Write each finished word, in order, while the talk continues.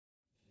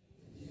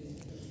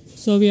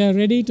So we are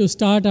ready to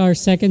start our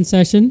second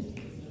session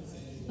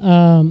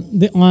on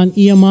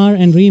EMR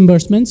and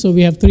reimbursement. So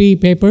we have three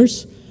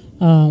papers.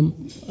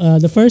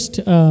 The first,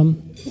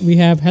 we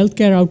have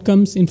Healthcare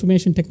Outcomes,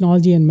 Information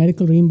Technology, and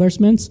Medical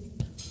Reimbursements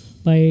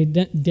by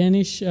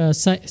Danish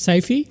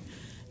Saifee.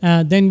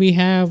 Then we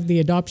have the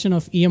adoption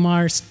of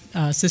EMR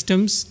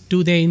systems.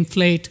 Do they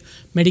inflate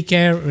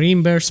Medicare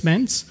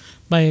reimbursements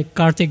by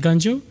Kartik,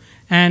 Ganju.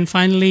 And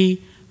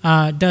finally,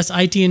 does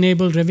IT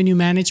enable revenue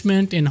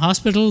management in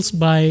hospitals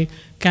by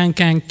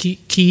Kangkang.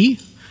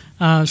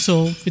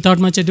 So without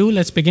much ado,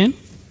 let's begin.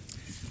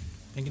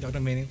 Thank you, Dr.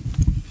 Menon.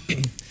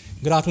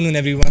 Good afternoon,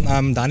 everyone.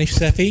 I'm Danish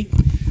Saifee.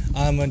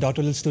 I'm a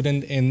doctoral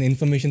student in the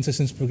Information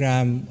Systems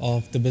program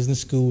of the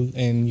Business School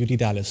in UT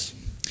Dallas.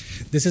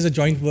 This is a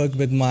joint work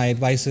with my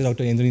advisor,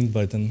 Dr.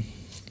 Burton.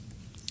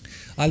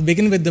 I'll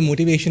begin with the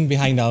motivation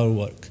behind our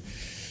work.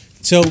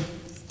 So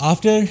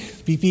after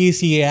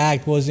PPACA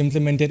Act was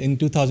implemented in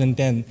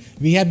 2010,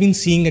 we have been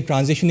seeing a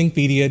transitioning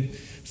period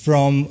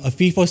from a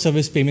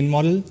fee-for-service payment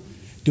model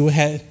to a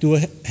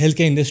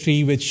healthcare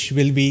industry which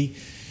will be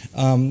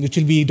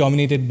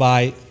dominated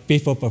by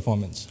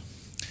pay-for-performance.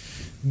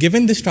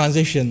 Given this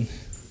transition,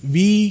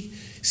 we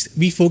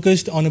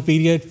focused on a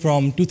period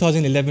from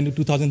 2011 to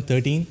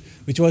 2013,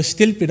 which was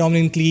still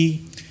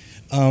predominantly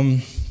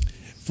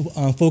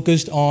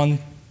focused on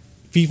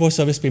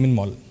fee-for-service payment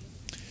model.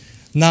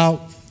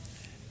 Now,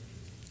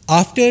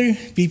 after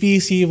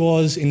PPACA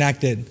was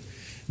enacted,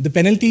 the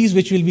penalties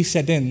which will be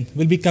set in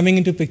will be coming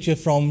into picture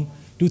from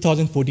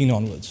 2014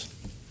 onwards.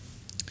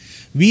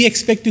 We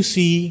expect to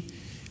see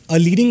a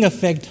leading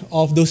effect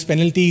of those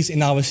penalties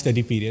in our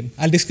study period.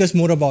 I'll discuss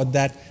more about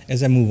that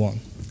as I move on.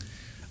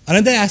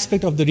 Another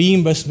aspect of the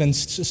reimbursement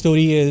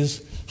story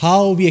is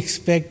how we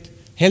expect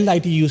health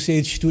IT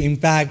usage to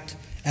impact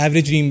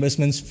average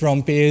reimbursements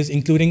from payers,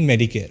 including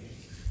Medicare.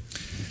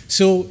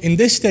 So in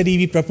this study,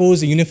 we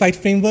propose a unified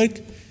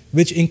framework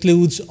which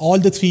includes all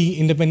the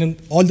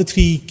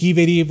three key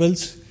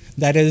variables,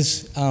 that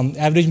is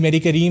average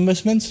Medicare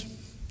reimbursements,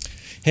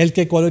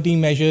 healthcare quality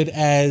measured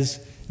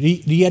as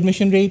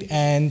readmission rate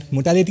and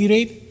mortality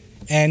rate,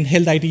 and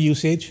health IT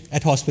usage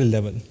at hospital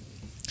level.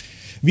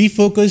 We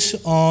focus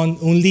on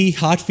only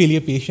heart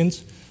failure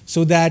patients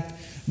so that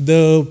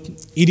the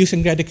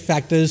idiosyncratic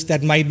factors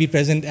that might be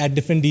present at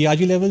different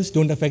DRG levels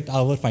don't affect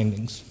our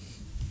findings.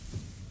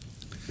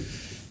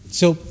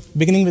 So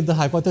beginning with the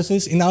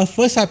hypothesis, in our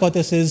first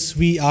hypothesis,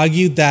 we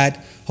argued that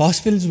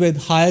hospitals with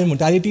higher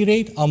mortality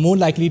rate are more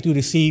likely to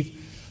receive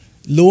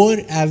lower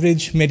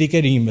average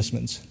Medicare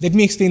reimbursements. Let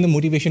me explain the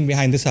motivation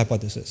behind this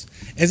hypothesis.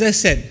 As I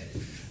said,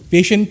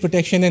 Patient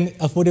Protection and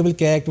Affordable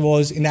Care Act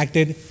was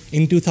enacted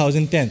in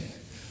 2010,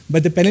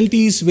 but the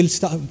penalties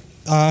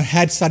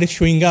had started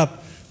showing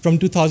up from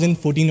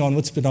 2014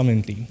 onwards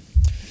predominantly.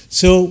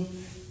 So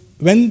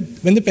when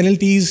the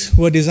penalties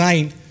were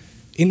designed,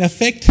 in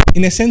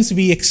essence,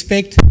 we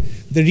expect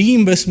the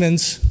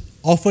reimbursements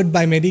offered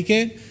by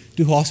Medicare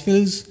to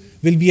hospitals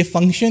will be a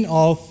function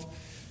of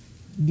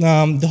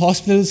the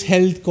hospital's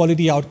health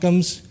quality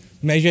outcomes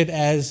measured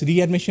as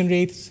readmission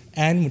rates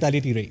and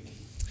mortality rate.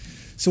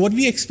 So what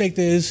we expect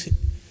is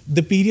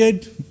the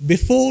period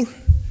before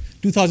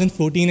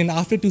 2014 and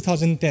after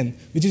 2010,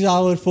 which is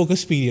our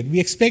focus period, we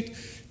expect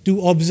to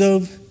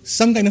observe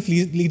some kind of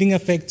leading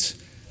effects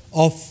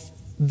of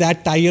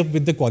that tie-up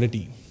with the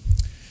quality.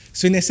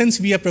 So in essence,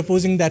 we are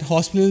proposing that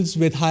hospitals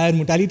with higher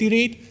mortality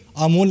rate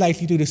are more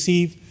likely to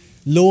receive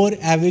lower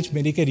average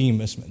Medicare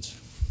reimbursements.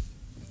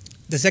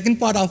 The second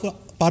part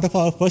of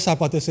our first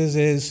hypothesis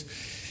is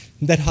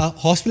that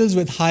hospitals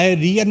with higher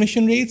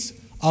readmission rates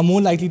are more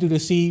likely to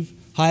receive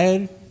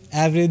higher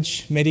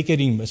average Medicare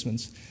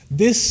reimbursements.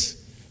 This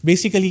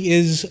basically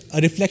is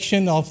a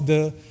reflection of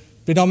the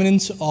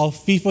predominance of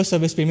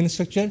fee-for-service payment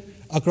structure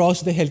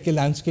across the healthcare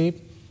landscape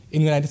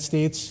in the United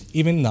States,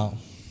 even now.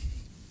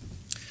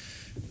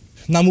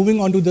 Now moving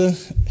on to the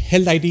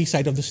health IT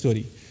side of the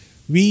story.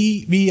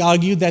 We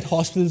argue that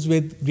hospitals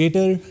with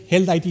greater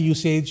health IT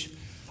usage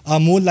are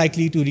more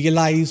likely to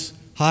realize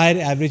higher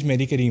average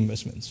Medicare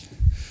reimbursements.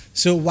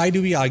 So why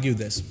do we argue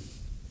this?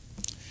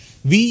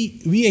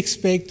 We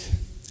expect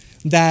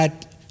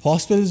that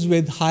hospitals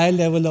with higher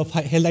level of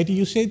health IT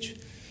usage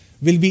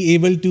will be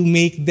able to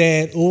make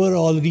their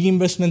overall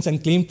reimbursements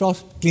and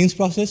claims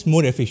process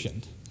more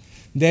efficient,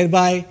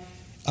 thereby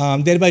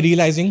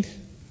realizing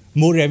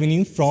more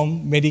revenue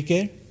from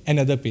Medicare and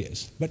other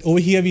payers. But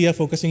over here, we are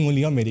focusing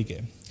only on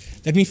Medicare.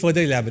 Let me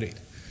further elaborate.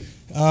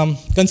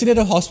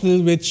 Consider a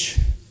hospital which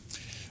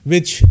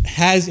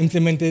has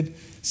implemented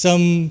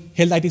some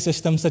health IT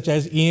systems such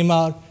as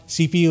EMR,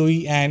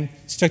 CPOE, and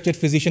structured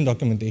physician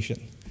documentation.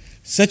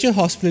 Such a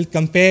hospital,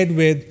 compared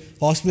with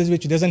hospitals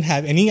which doesn't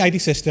have any IT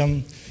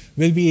system,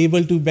 will be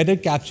able to better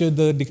capture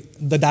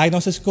the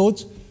diagnosis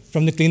codes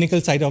from the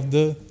clinical side of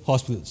the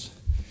hospitals.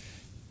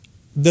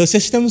 The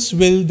systems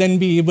will then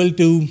be able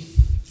to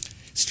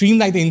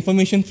streamline the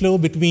information flow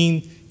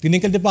between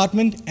clinical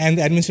department and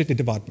the administrative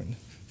department.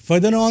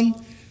 Further on,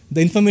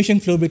 the information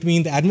flow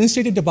between the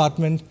administrative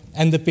department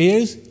and the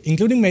payers,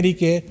 including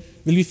Medicare,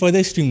 will be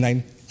further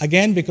streamlined,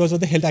 again because of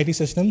the health IT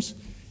systems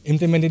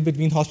implemented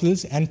between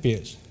hospitals and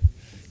payers.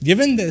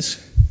 Given this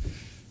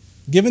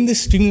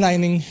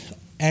streamlining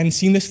and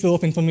seamless flow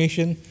of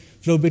information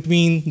flow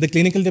between the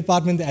clinical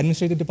department, the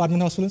administrative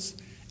department hospitals,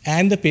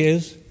 and the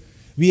payers,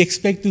 we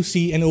expect to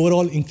see an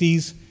overall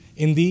increase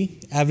in the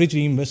average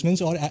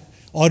reimbursements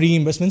or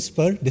reimbursements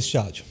per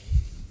discharge.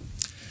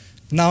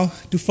 Now,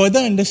 to further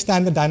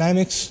understand the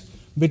dynamics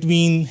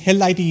between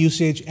health IT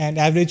usage and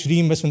average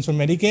reimbursements from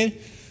Medicare,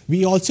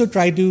 we also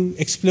try to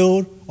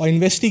explore or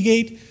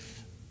investigate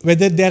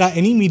whether there are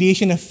any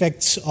mediation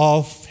effects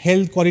of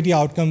health quality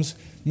outcomes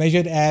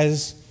measured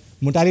as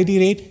mortality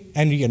rate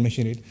and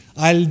readmission rate.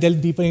 I'll delve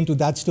deeper into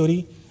that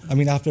story,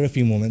 after a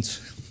few moments.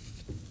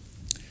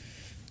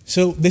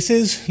 So this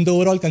is the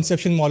overall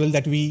conceptual model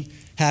that we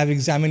have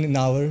examined in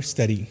our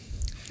study.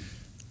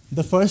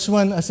 The first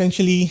one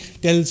essentially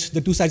tells the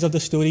two sides of the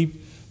story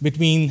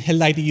between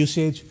health IT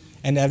usage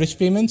and average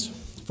payments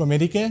for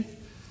Medicare.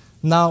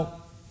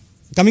 Now,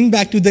 coming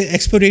back to the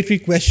exploratory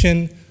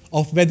question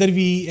of whether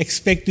we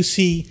expect to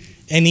see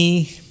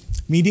any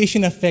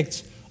mediation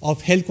effects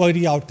of health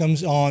quality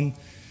outcomes on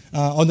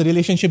the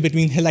relationship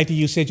between health IT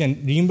usage and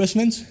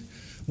reimbursements,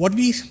 what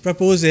we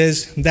propose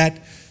is that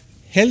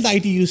health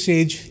IT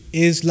usage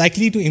is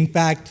likely to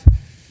impact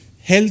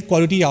health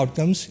quality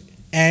outcomes,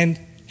 and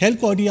health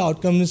quality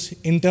outcomes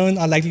in turn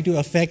are likely to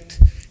affect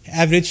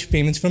average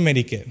payments from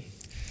Medicare.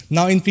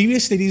 Now, in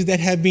previous studies, there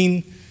have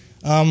been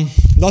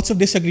lots of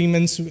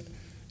disagreements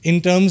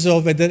in terms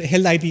of whether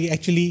health IT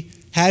actually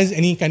has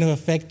any kind of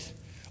effect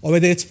or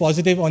whether it's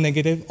positive or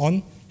negative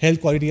on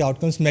health quality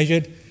outcomes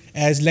measured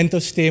as length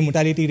of stay,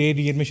 mortality rate,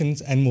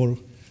 readmissions, and more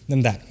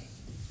than that.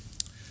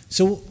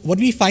 So what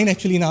we find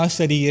actually in our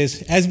study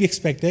is, as we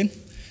expected,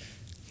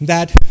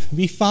 that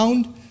we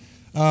found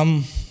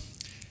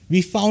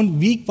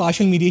weak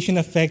partial mediation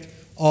effect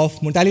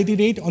of mortality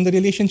rate on the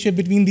relationship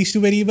between these two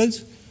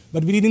variables,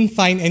 but we didn't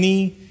find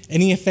any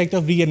effect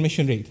of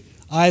readmission rate.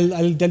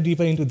 I'll delve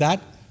deeper into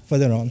that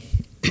further on.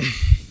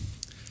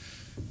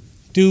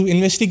 To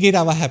investigate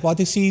our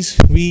hypotheses,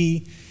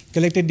 we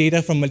collected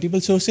data from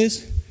multiple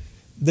sources.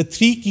 The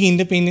three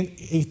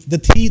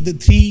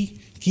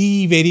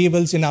key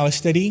variables in our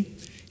study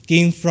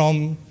came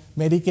from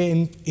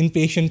Medicare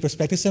inpatient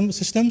prospective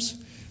systems.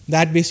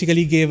 That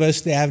basically gave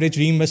us the average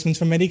reimbursements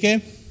from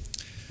Medicare.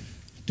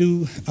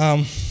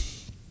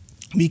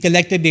 We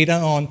collected data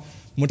on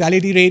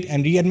mortality rate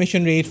and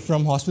readmission rate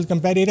from hospital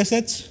compared data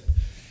sets,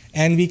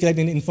 and we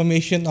collected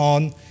information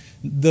on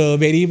the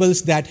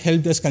variables that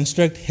helped us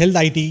construct health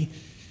IT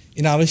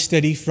in our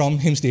study from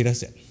HIMSS data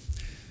set.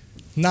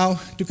 Now,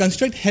 to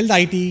construct health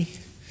IT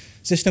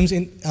systems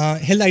in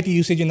health IT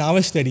usage in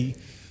our study,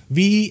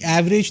 we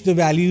averaged the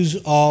values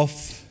of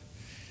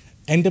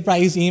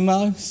enterprise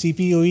EMR,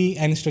 CPOE,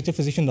 and structured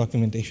physician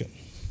documentation.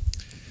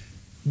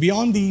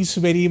 Beyond these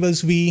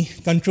variables, we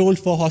controlled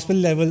for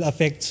hospital level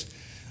effects,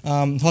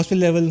 hospital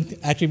level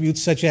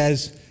attributes such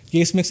as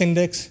case mix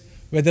index,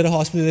 whether a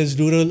hospital is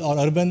rural or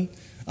urban,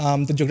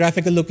 the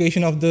geographical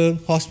location of the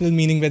hospital,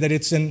 meaning whether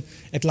it's in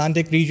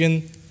Atlantic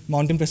region,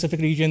 Mountain Pacific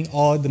region,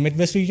 or the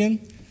Midwest region,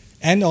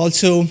 and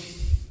also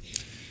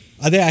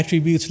other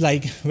attributes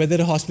like whether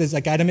a hospital is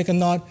academic or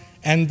not,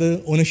 and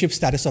the ownership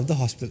status of the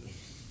hospital.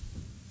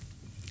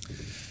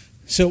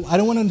 So I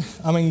don't want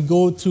to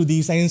go through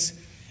these things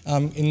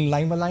in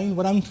line by line.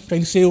 What I'm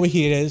trying to say over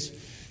here is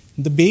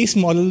the base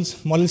model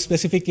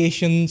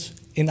specifications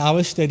in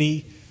our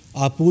study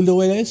are pooled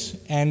OLS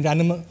and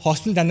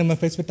hospital random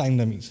effects with time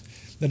dummies.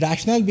 The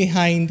rationale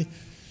behind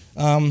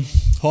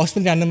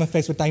hospital random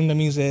effects with time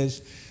dummies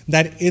is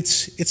that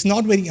it's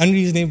not very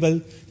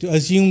unreasonable to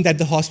assume that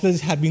the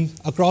hospitals have been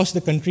across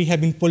the country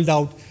have been pulled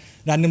out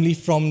randomly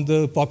from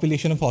the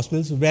population of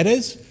hospitals,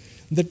 whereas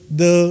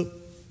the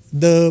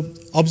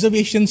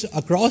observations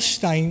across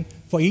time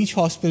for each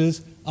hospital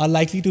are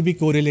likely to be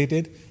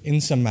correlated in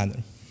some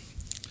manner.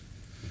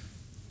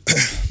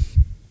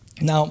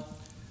 Now,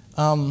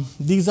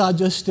 these are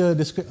just the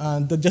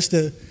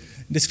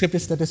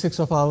descriptive statistics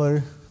of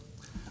our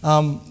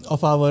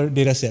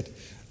data set.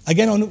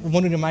 Again, I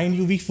want to remind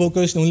you, we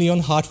focused only on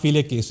heart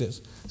failure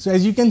cases. So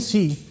as you can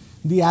see,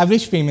 the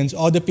average payments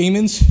or the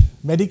payments,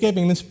 Medicare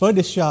payments per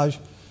discharge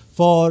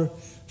for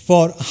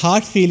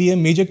heart failure,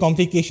 major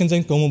complications,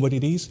 and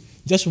comorbidities,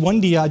 just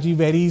one DRG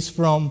varies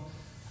from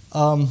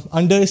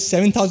under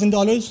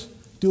 $7,000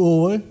 to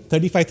over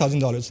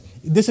 $35,000.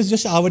 This is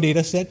just our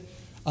data set,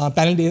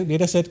 panel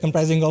data set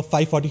comprising of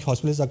 540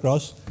 hospitals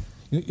across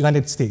the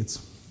United States.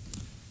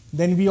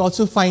 Then we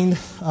also find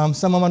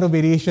some amount of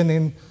variation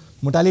in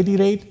mortality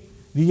rate,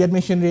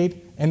 readmission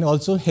rate, and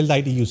also health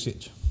IT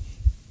usage.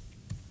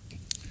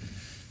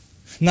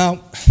 Now,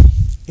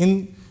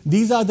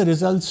 these are the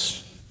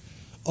results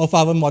of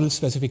our model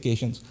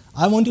specifications.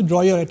 I want to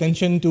draw your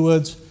attention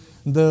towards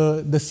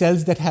the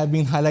cells that have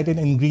been highlighted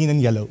in green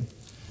and yellow.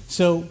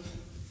 So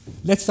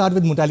let's start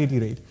with mortality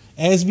rate.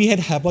 As we had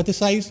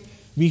hypothesized,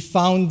 we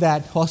found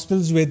that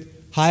hospitals with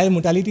higher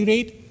mortality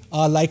rate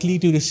are likely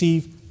to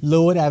receive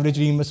lower average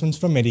reimbursements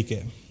from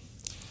Medicare.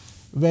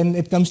 When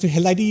it comes to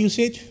health IT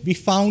usage, we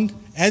found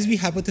as we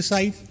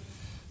hypothesized,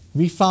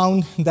 we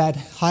found that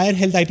higher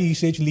health IT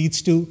usage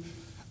leads to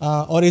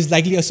or is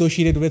likely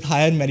associated with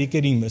higher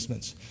Medicare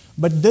reimbursements.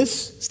 But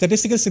this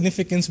statistical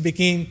significance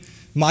became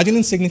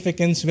marginal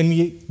significance when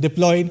we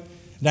deployed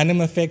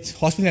random effects,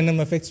 hospital random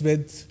effects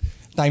with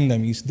time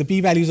dummies. The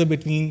p-values are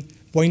between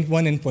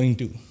 0.1 and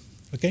 0.2.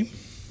 Okay?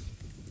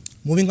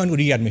 Moving on to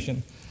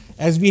readmission.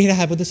 As we had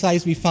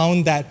hypothesized, we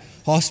found that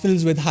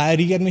hospitals with higher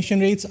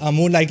readmission rates are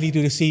more likely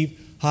to receive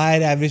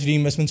higher average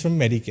reimbursements from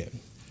Medicare.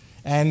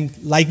 And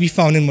like we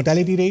found in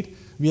mortality rate,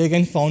 we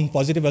again found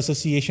positive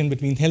association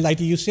between health IT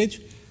usage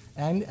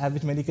and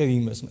average Medicare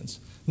reimbursements.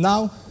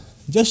 Now,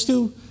 just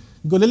to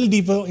go a little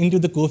deeper into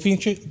the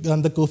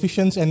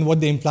coefficients and what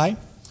they imply,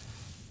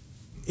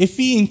 if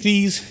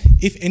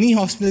any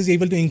hospital is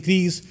able to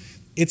increase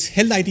its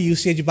health IT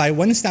usage by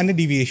 1 standard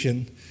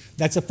deviation,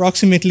 that's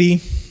approximately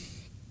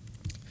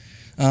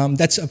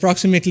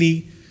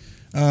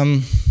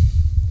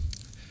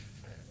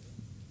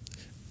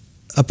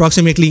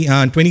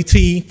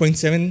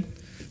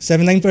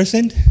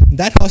 23.79%,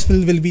 that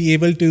hospital will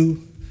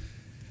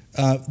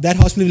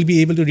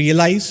be able to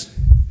realize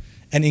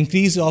an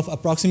increase of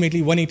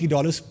approximately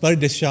 $180 per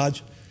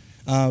discharge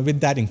with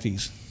that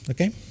increase.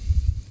 Okay?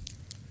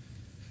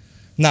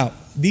 Now,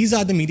 these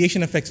are the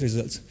mediation effects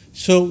results.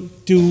 So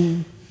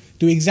to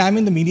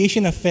examine the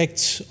mediation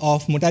effects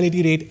of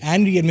mortality rate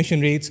and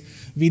readmission rates,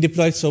 we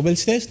deployed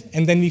Sobel's test,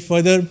 and then we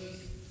further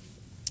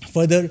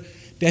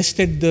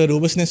tested the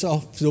robustness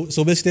of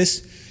Sobel's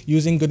test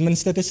using Goodman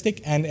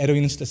statistic and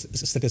Erwin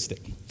statistic.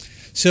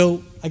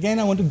 So again,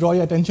 I want to draw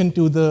your attention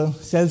to the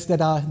cells that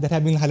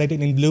have been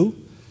highlighted in blue.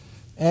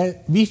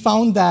 We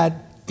found that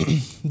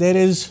there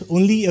is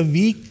only a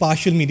weak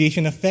partial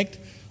mediation effect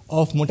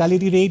of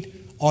mortality rate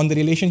on the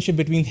relationship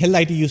between health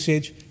IT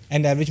usage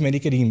and average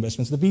Medicare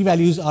reimbursements. The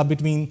p-values are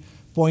between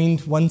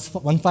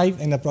 0.15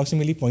 and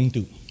approximately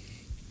 0.2.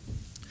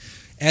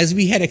 As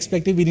we had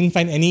expected, we didn't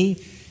find any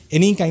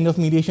kind of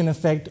mediation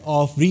effect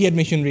of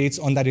readmission rates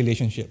on that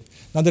relationship.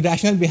 Now, the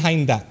rationale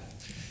behind that,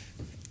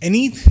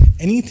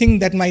 anything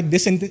that might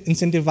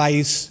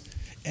disincentivize,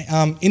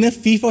 in a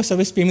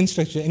fee-for-service payment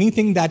structure,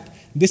 anything that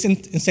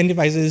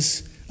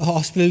disincentivizes a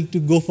hospital to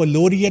go for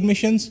low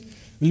readmissions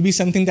will be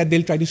something that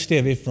they'll try to stay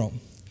away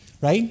from,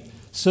 right?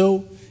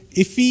 So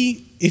if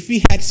we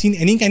had seen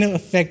any kind of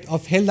effect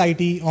of health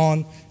IT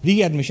on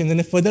readmissions and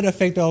a further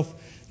effect of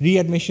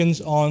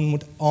readmissions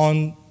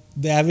on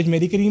the average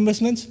Medicare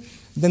reimbursements,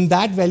 then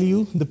that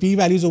value, the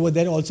p-values over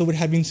there also would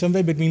have been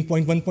somewhere between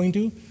 0.1,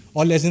 0.2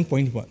 or less than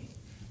 0.1.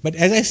 But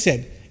as I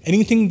said,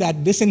 anything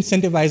that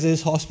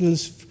disincentivizes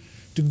hospitals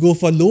to go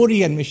for low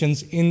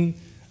readmissions in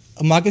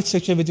a market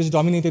structure which is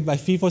dominated by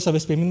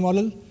fee-for-service payment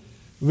model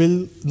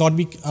will not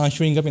be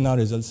showing up in our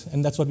results,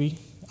 and that's what we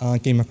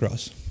came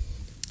across.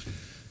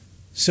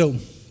 So,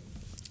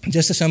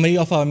 just a summary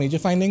of our major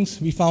findings.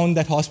 We found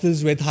that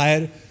hospitals with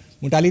higher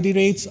mortality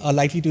rates are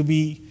likely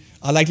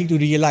to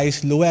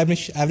realize low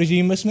average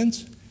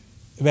reimbursements,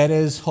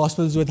 whereas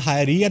hospitals with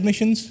higher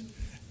readmissions,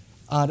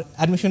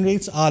 admission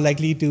rates are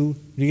likely to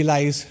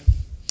realize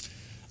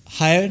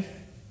higher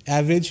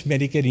average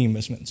Medicare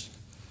reimbursements.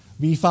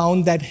 We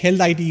found that health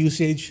IT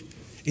usage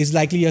is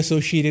likely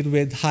associated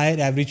with higher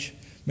average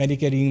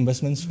Medicare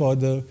reimbursements for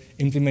the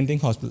implementing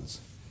hospitals.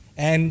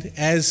 And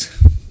as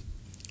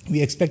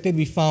we expected,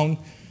 we found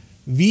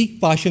weak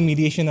partial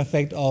mediation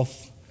effect of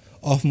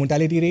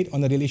mortality rate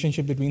on the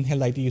relationship between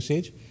health IT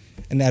usage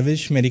and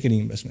average Medicare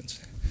reimbursements.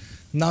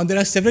 Now, there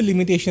are several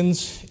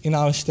limitations in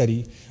our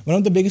study. One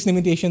of the biggest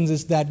limitations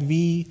is that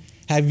we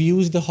have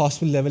used the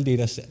hospital level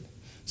data set.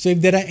 So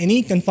if there are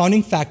any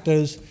confounding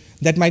factors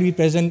that might be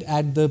present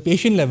at the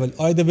patient level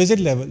or the visit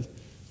level,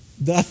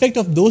 the effect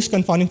of those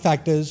confounding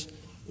factors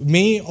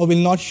may or will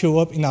not show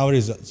up in our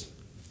results.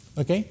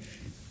 Okay?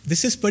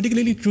 This is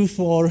particularly true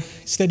for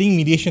studying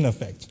mediation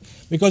effects,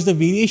 because the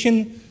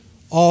variation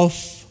of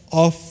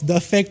the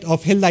effect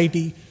of health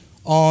IT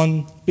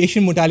on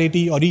patient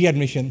mortality or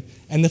readmission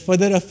and the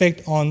further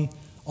effect on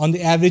the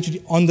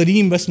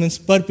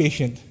reimbursements per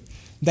patient,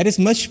 that is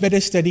much better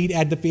studied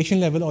at the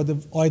patient level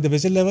or the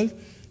visit level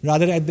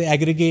rather at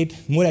the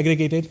more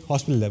aggregated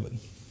hospital level.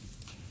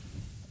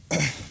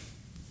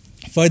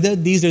 Further,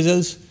 these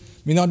results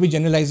may not be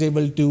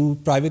generalizable to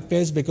private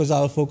payers because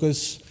our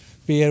focus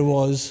payer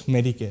was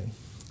Medicare.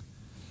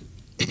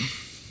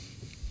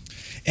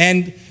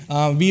 And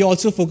we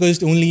also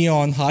focused only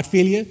on heart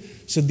failure,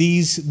 so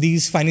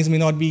these findings may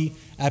not be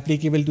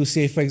applicable to,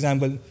 say, for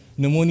example,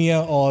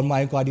 pneumonia or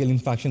myocardial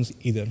infarctions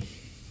either.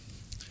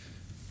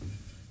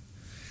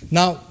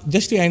 Now,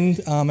 just to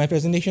end my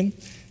presentation,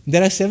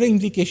 there are several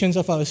implications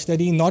of our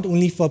study, not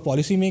only for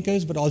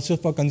policymakers, but also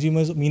for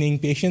consumers, meaning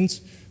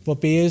patients, for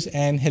payers,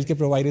 and healthcare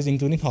providers,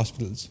 including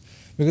hospitals.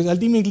 Because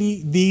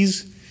ultimately,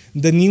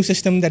 the new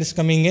system that is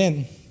coming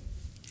in,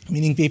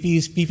 meaning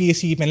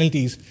PPAC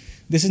penalties,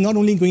 this is not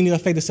only going to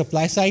affect the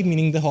supply side,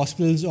 meaning the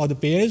hospitals or the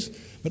payers,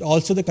 but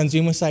also the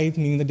consumer side,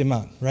 meaning the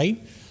demand, right?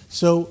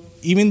 So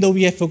even though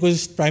we have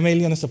focused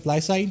primarily on the supply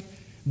side,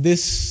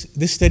 this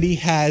study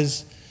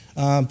has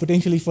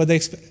potentially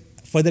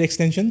further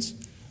extensions,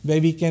 where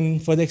we can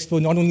further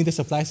explore not only the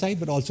supply side,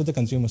 but also the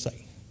consumer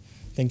side.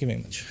 Thank you very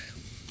much.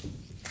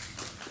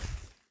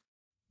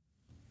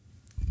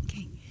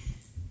 Okay.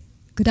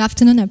 Good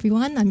afternoon,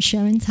 everyone. I'm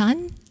Sharon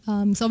Tan.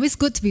 It's always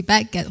good to be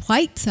back at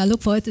White. I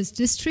look forward to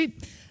this trip,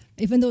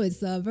 even though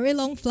it's a very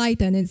long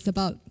flight and it's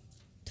about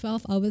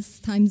 12 hours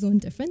time zone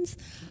difference.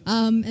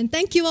 And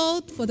thank you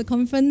all for the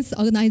conference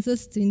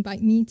organizers to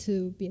invite me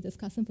to be a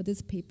discussant for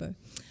this paper.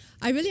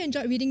 I really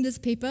enjoyed reading this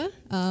paper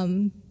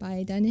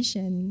by Danish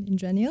and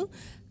Daniel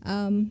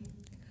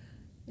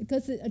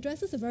because it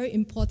addresses a very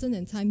important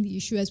and timely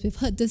issue. As we've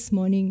heard this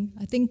morning,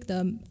 I think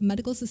the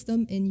medical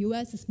system in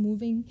US is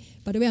moving.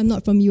 By the way, I'm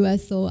not from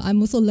US, so I'm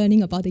also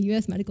learning about the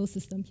US medical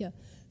system here.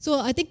 So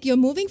I think you're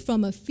moving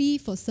from a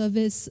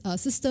fee-for-service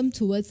system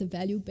towards a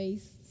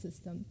value-based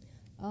system.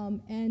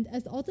 And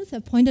as the authors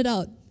have pointed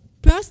out,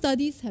 prior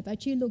studies have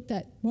actually looked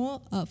at more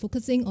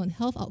focusing on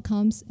health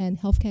outcomes and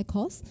healthcare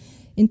costs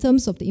in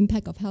terms of the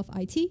impact of health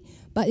IT.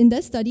 But in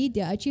that study,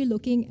 they're actually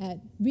looking at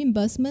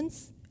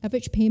reimbursements,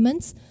 average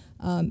payments,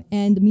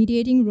 and the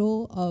mediating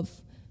role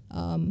of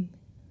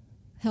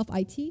health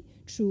IT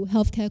through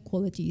healthcare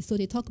quality. So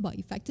they talk about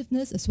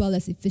effectiveness as well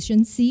as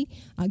efficiency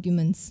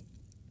arguments.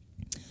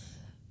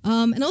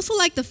 And also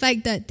like the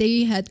fact that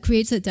they had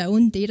created their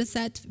own data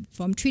set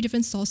from 3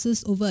 different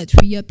sources over a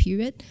 3-year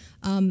period.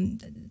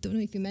 Don't know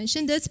if you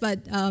mentioned this,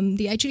 but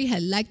they actually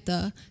had lagged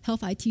the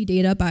health IT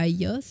data by a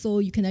year. So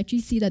you can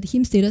actually see that the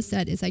HIMSS data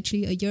set is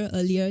actually a year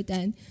earlier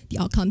than the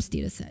outcomes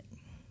data set.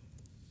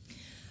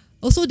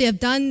 Also, they have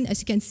done, as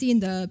you can see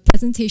in the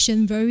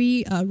presentation,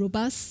 very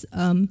robust,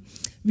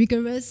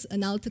 rigorous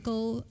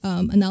analytical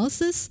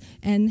analysis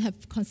and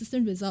have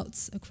consistent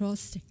results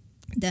across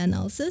the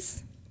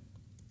analysis.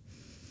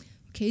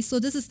 Okay, so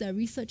this is the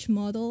research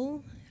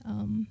model.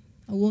 I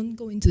won't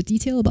go into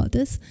detail about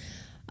this.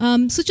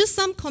 So just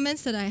some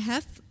comments that I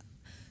have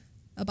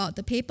about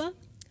the paper.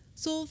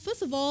 So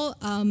first of all,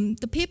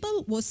 the paper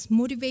was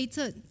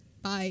motivated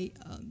by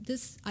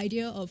this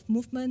idea of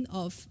movement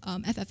of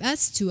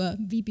FFS to a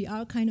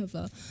VBR kind of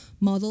a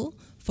model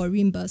for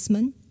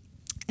reimbursement.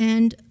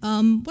 And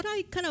what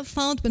I kind of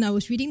found when I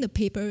was reading the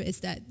paper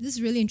is that this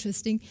is really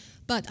interesting,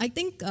 but I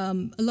think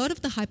a lot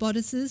of the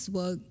hypotheses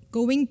were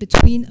going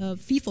between a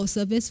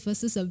fee-for-service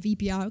versus a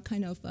VBR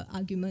kind of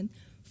argument.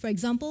 For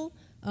example,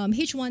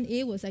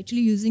 H1A was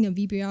actually using a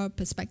VBR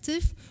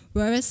perspective,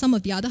 whereas some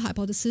of the other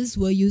hypotheses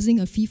were using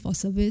a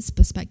fee-for-service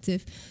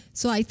perspective.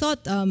 So I thought,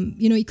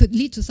 it could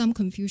lead to some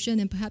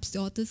confusion, and perhaps the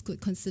authors could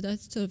consider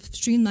sort of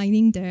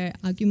streamlining their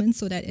arguments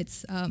so that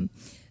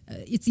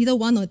it's either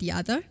one or the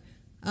other.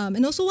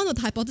 And also one of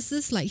the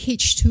hypotheses, like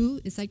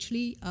H2, is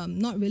actually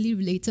not really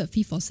related to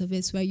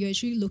fee-for-service, where you're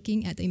actually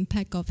looking at the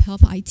impact of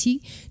health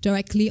IT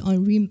directly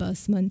on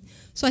reimbursement.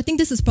 So I think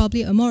this is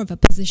probably more of a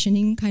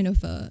positioning kind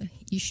of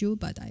issue,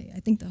 but I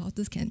think the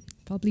authors can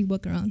probably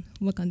work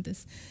on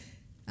this.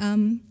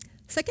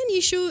 Second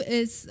issue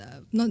is,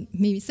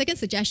 second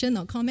suggestion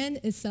or comment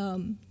is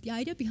the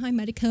idea behind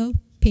Medicare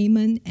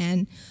payment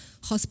and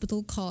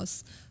hospital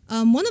costs.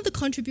 One of the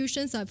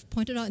contributions I've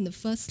pointed out in the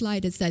first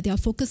slide is that they are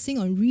focusing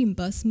on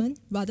reimbursement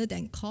rather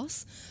than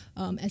costs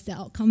as the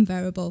outcome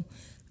variable.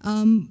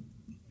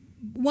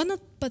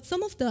 But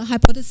some of the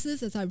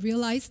hypotheses, as I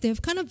realized,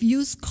 they've kind of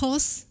used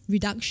cost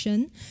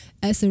reduction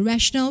as a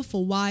rationale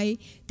for why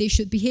they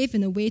should behave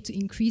in a way to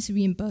increase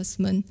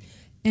reimbursement.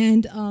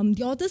 And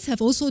the authors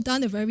have also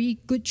done a very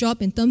good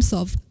job in terms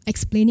of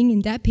explaining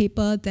in that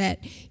paper that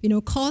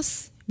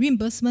costs,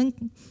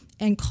 reimbursement,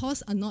 and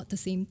costs are not the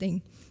same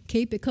thing.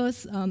 Okay,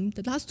 because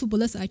the last 2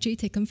 bullets are actually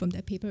taken from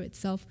that paper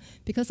itself,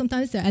 because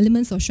sometimes there are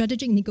elements of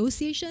strategic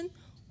negotiation,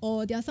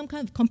 or there are some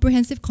kind of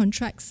comprehensive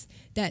contracts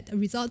that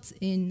results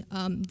in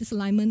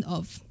disalignment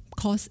of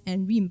cost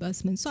and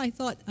reimbursement. So I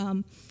thought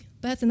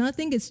perhaps another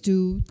thing is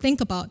to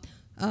think about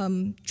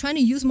trying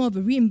to use more of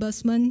a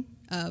reimbursement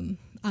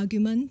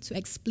argument to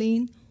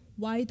explain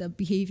why the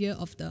behavior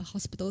of the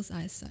hospitals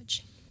are as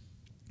such.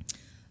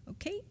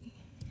 Okay,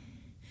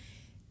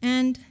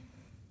 and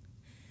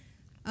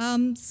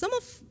some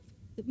of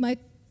my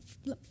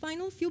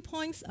final few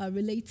points are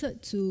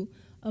related to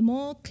a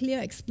more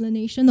clear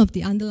explanation of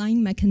the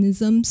underlying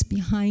mechanisms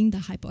behind the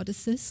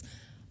hypothesis.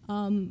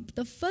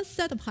 The first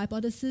set of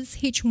hypotheses,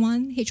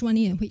 H1,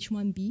 H1A, and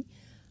H1B,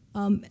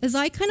 as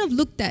I kind of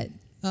looked at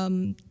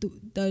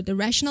the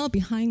rationale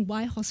behind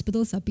why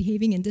hospitals are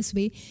behaving in this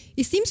way,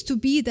 it seems to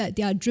be that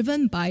they are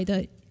driven by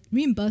the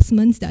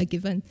reimbursements that are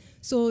given.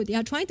 So they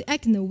are trying to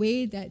act in a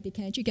way that they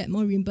can actually get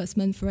more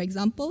reimbursement. For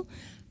example,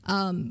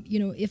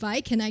 if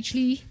I can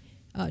actually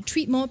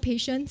treat more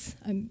patients,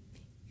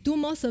 do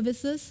more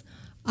services,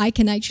 I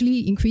can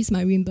actually increase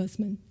my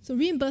reimbursement. So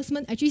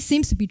reimbursement actually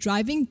seems to be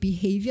driving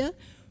behavior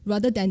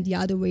rather than the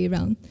other way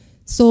around.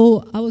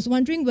 So I was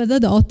wondering whether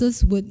the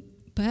authors would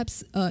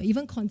perhaps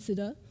even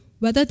consider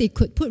whether they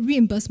could put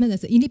reimbursement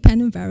as an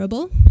independent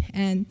variable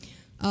and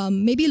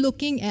maybe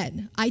looking at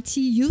IT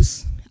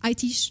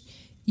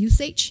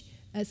usage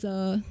as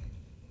an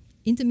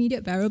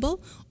intermediate variable,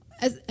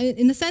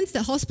 in the sense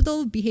that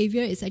hospital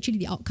behavior is actually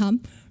the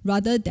outcome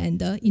rather than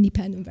the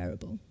independent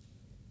variable.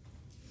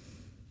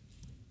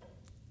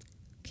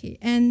 Okay,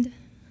 and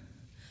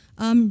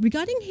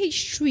regarding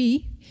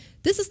H3,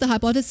 this is the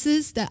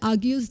hypothesis that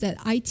argues that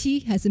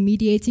IT has a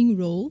mediating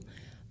role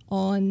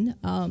on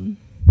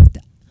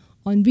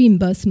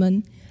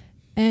reimbursement.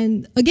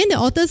 And again, the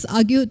authors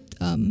argued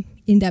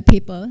in their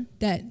paper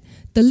that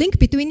the link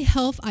between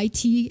health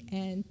IT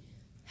and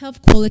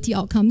health quality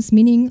outcomes,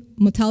 meaning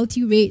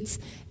mortality rates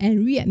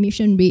and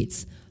readmission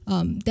rates,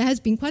 there has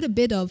been quite a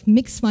bit of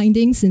mixed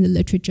findings in the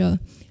literature.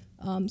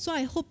 So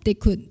I hope they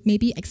could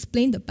maybe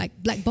explain the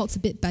black box a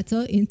bit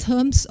better in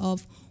terms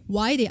of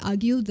why they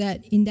argue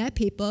that in their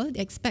paper they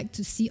expect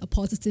to see a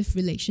positive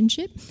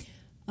relationship.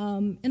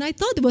 And I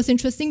thought it was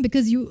interesting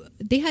because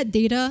they had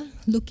data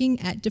looking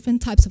at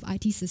different types of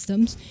IT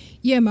systems,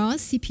 EMR,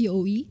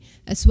 CPOE,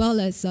 as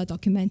well as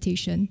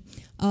documentation.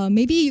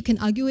 Maybe you can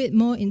argue it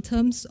more in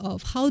terms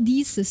of how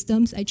these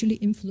systems actually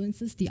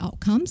influences the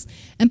outcomes,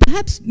 and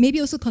perhaps maybe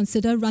also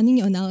consider running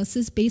your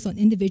analysis based on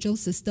individual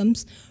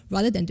systems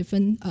rather than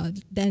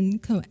than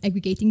kind of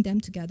aggregating them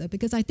together,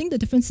 because I think the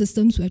different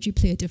systems will actually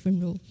play a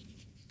different role.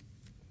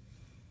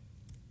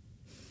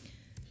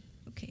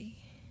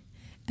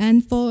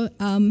 And for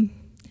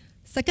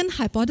second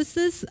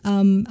hypothesis,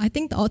 I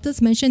think the authors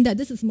mentioned that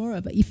this is more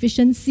of an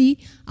efficiency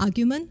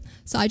argument.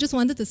 So I just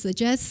wanted to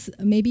suggest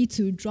maybe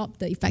to drop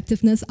the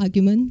effectiveness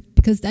argument,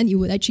 because then it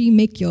would actually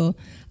make your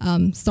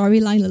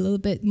storyline a little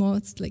bit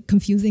more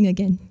confusing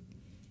again.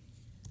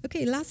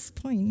 Okay, last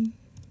point.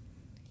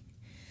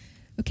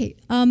 Okay,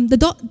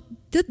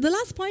 the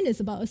last point is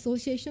about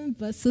association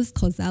versus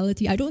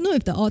causality. I don't know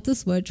if the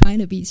authors were trying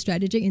to be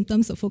strategic in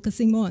terms of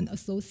focusing more on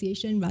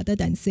association rather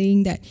than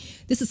saying that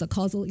this is a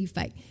causal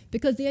effect,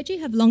 because they actually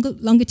have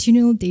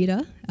longitudinal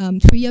data,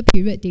 3-year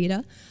period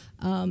data,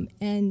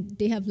 and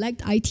they have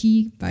lagged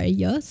IT by a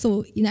year.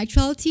 So in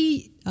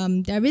actuality,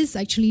 there is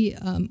actually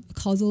a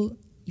causal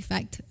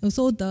effect.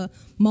 Also, the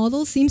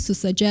model seems to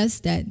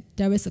suggest that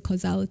there is a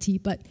causality,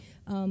 but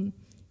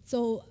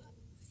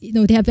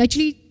they have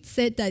actually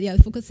said that they are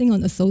focusing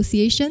on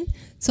association.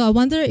 So I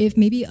wonder if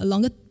maybe a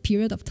longer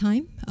period of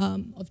time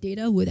of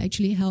data would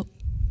actually help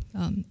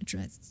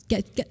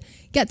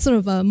get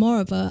sort of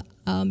more of a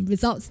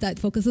results that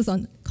focuses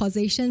on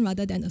causation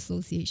rather than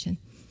association.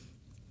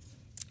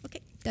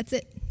 Okay, that's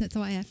it. That's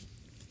all I have.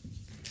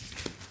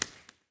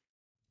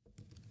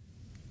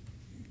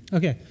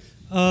 Okay,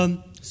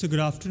 so good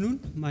afternoon.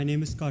 My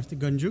name is Kartik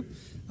Ganju.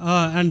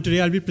 And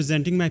today I'll be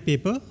presenting my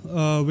paper,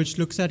 which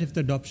looks at if the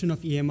adoption of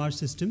EMR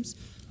systems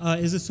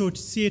is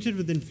associated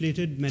with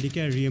inflated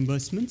Medicare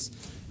reimbursements.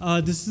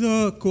 This is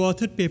a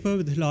co-authored paper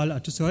with Hilal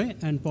Atasoy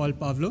and Paul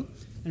Pavlo,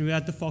 and we're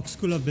at the Fox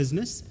School of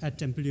Business at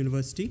Temple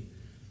University.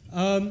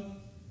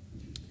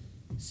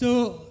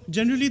 So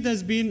generally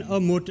there's been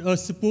a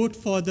support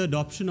for the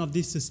adoption of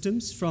these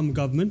systems from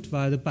government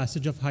via the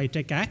passage of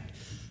HITECH Act.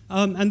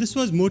 And this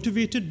was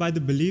motivated by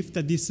the belief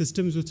that these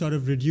systems would sort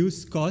of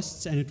reduce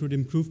costs and it would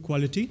improve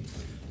quality.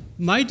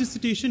 My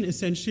dissertation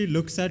essentially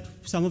looks at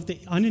some of the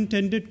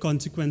unintended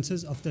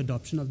consequences of the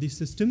adoption of these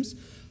systems.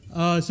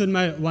 So in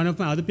one of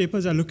my other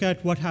papers, I look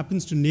at what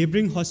happens to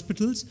neighboring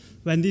hospitals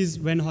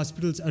when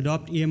hospitals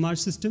adopt EMR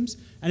systems.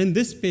 And in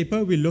this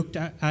paper, we looked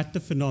at the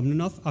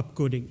phenomenon of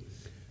upcoding.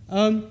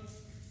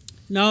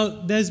 Now,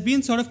 there's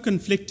been sort of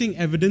conflicting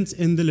evidence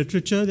in the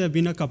literature. There have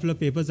been a couple of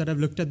papers that have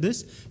looked at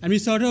this. And we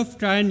sort of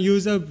try and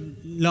use a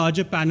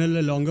larger panel,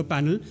 a longer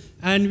panel.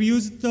 And we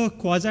use the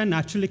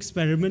quasi-natural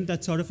experiment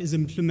that sort of is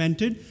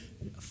implemented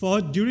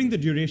during the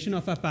duration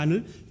of our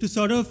panel to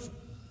sort of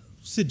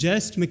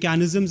suggest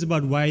mechanisms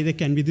about why there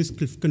can be these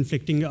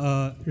conflicting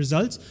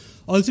results.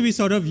 Also, we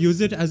sort of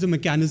use it as a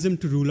mechanism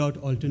to rule out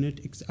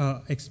alternate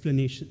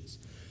explanations.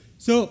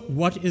 So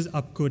what is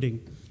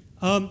upcoding?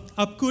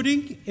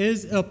 Upcoding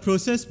is a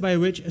process by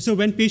which, so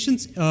when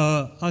patients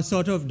are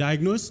sort of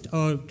diagnosed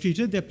or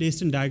treated, they're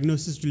placed in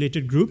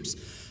diagnosis-related groups,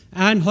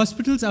 and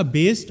hospitals are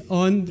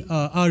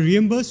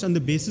reimbursed on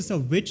the basis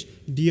of which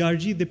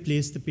DRG they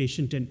place the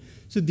patient in.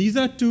 So these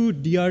are two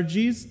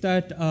DRGs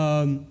that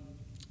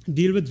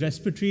deal with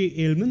respiratory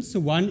ailments.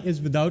 So one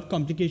is without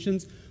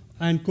complications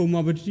and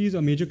comorbidities,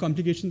 or major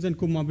complications and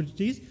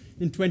comorbidities.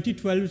 In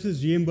 2012, it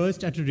was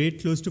reimbursed at a rate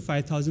close to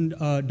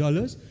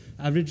 $5,000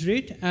 average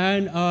rate.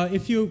 And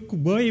if you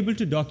were able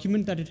to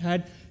document that it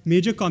had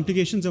major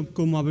complications of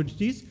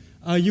comorbidities,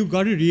 you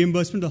got a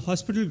reimbursement, the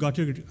hospital got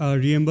a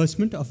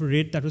reimbursement of a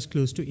rate that was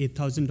close to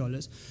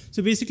 $8,000.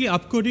 So basically,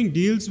 upcoding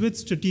deals with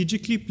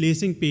strategically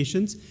placing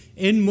patients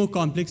in more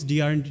complex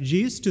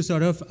DRGs to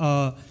sort of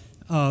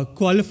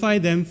qualify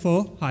them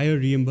for higher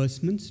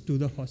reimbursements to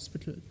the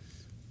hospital.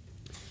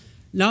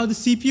 Now, the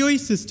CPOE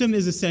system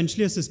is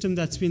essentially a system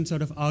that's been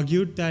sort of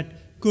argued that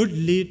could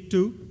lead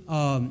to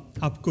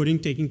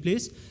upcoding taking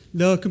place.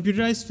 The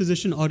computerized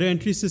physician order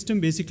entry system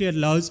basically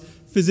allows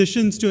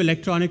physicians to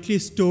electronically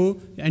store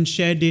and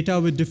share data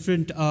with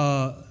different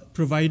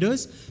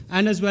providers,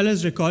 and as well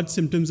as record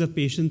symptoms of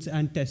patients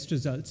and test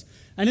results.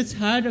 And it's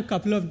had a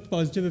couple of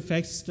positive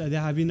effects. There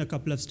have been a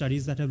couple of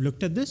studies that have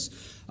looked at this.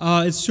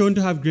 It's shown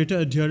to have greater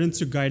adherence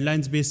to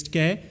guidelines-based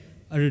care,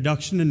 a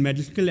reduction in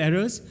medical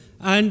errors,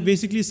 and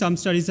basically some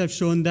studies have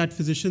shown that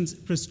physicians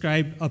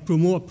prescribe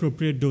more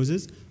appropriate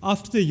doses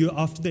after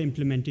the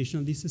implementation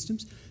of these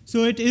systems.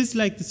 So it is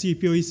like the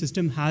CPOE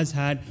system has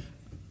had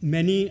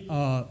many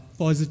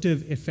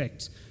positive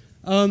effects.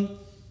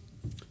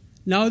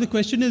 Now the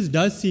question is,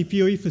 does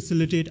CPOE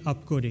facilitate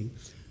upcoding?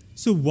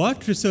 So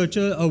what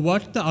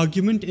the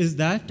argument is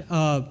that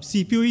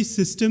CPOE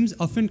systems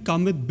often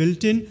come with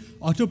built-in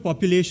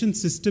auto-population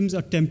systems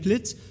or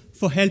templates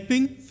for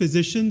helping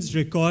physicians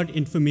record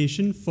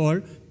information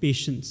for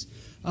patients.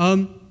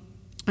 And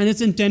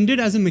it's intended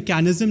as a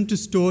mechanism to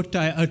store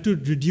to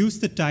reduce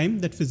the time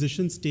that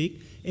physicians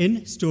take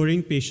in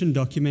storing patient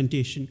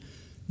documentation.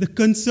 The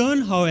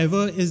concern,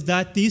 however, is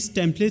that these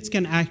templates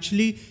can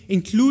actually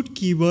include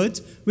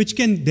keywords which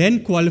can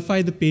then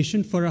qualify the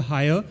patient for a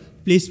higher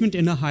placement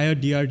in a higher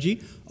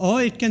DRG,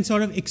 or it can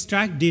sort of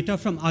extract data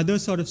from other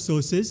sort of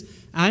sources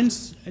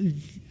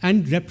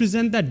and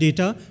represent that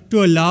data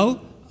to allow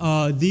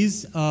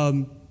these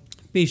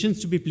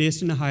patients to be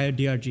placed in a higher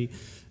DRG.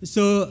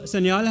 So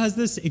Sanyal has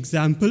this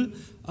example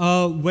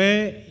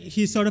where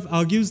he sort of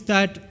argues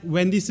that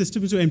when these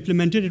systems were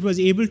implemented, it was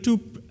able to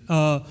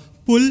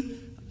pull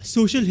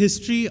social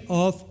history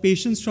of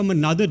patients from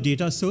another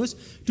data source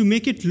to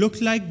make it look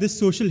like this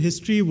social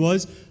history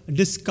was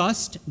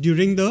discussed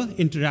during the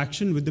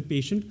interaction with the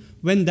patient,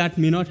 when that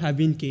may not have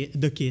been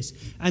the case.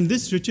 And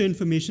this richer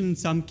information in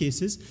some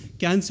cases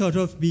can sort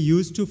of be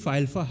used to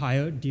file for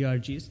higher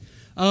DRGs.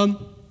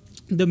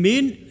 The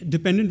main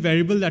dependent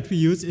variable that we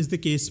use is the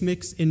case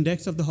mix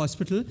index of the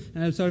hospital,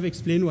 and I'll sort of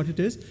explain what it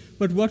is.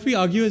 But what we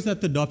argue is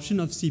that the adoption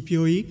of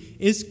CPOE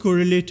is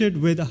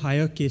correlated with a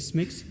higher case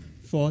mix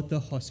for the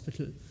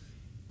hospital.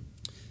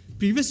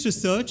 Previous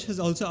research has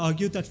also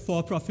argued that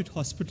for-profit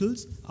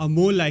hospitals are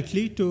more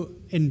likely to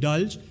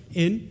indulge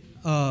in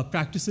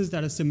practices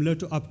that are similar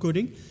to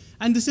upcoding.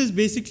 And this is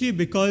basically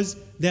because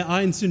there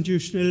are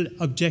institutional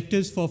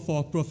objectives for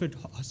for-profit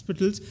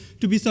hospitals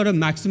to be sort of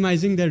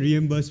maximizing their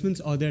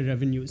reimbursements or their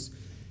revenues.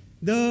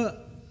 The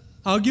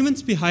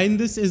arguments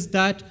behind this is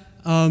that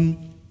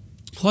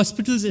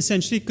hospitals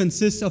essentially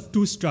consist of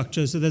two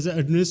structures. So there's an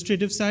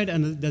administrative side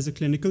and there's a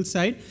clinical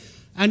side.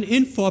 And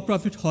in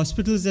for-profit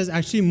hospitals, there's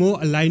actually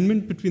more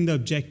alignment between the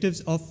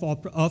objectives of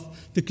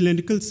the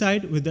clinical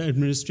side with the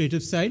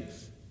administrative side.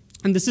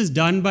 And this is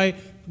done by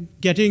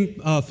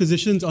getting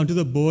physicians onto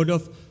the board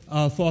of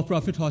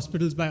for-profit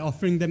hospitals by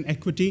offering them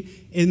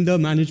equity in the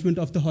management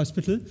of the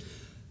hospital.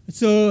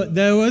 So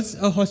there was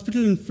a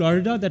hospital in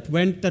Florida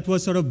that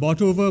was sort of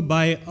bought over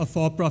by a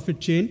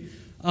for-profit chain.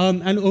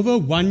 And over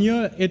 1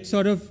 year, it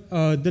sort of,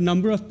 the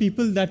number of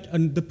people that,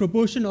 the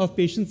proportion of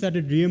patients that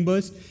it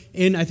reimbursed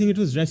in, I think it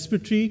was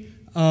respiratory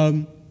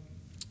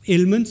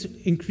ailments,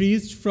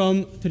 increased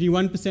from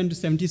 31% to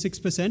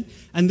 76%.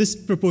 And this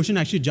proportion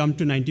actually jumped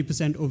to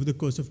 90% over the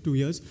course of 2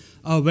 years.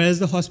 Whereas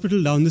the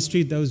hospital down the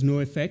street, there was no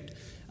effect.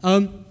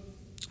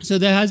 So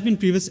there has been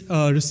previous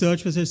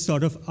research which has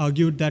sort of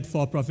argued that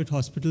for-profit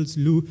hospitals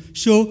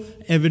show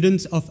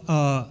evidence of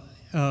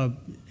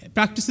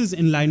practices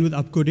in line with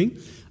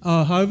upcoding.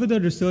 However,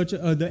 the research,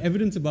 the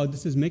evidence about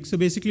this is mixed. So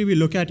basically, we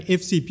look at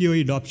if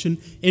CPOE adoption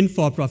in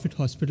for-profit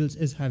hospitals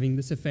is having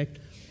this effect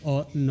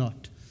or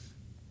not.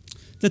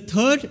 The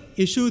third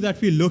issue that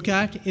we look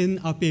at in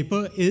our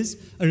paper is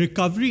a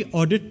recovery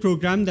audit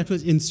program that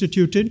was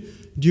instituted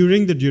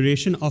during the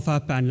duration of our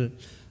panel.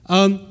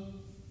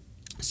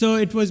 So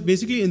it was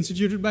basically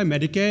instituted by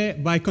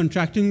Medicare by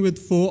contracting with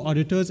 4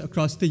 auditors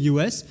across the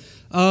US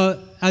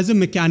as a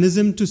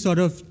mechanism to sort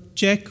of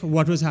check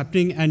what was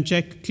happening and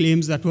check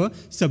claims that were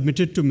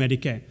submitted to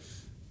Medicare.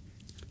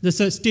 The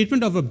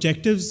statement of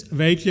objectives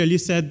very clearly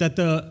said that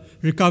the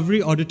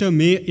recovery auditor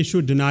may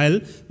issue denial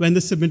when the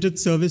submitted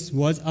service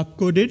was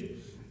upcoded.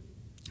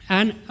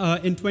 And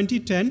in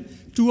 2010,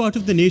 2 out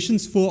of the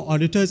nation's 4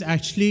 auditors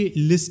actually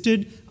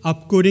listed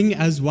upcoding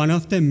as one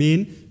of their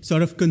main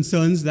sort of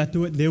concerns that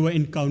they were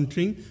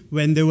encountering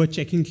when they were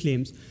checking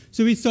claims.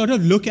 So we sort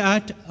of look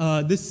at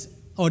this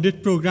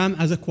audit program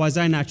as a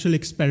quasi-natural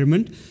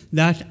experiment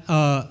that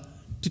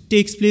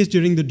takes place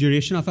during the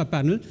duration of our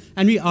panel.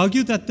 And we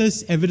argue that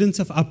this evidence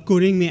of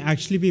upcoding may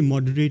actually be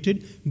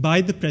moderated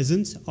by the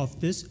presence of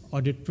this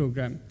audit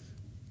program.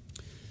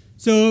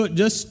 So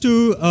just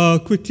to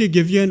quickly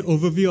give you an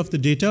overview of the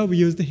data, we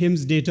use the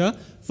HIMSS data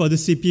for the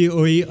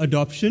CPOE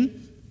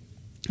adoption.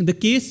 The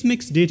case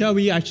mix data,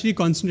 we actually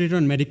concentrate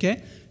on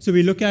Medicare. So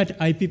we look at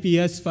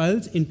IPPS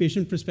files,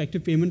 inpatient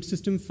prospective payment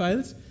system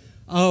files.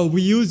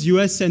 We use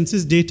US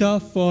Census data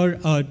for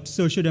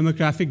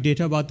socio-demographic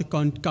data about the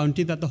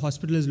county that the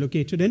hospital is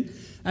located in.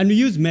 And we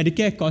use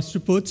Medicare cost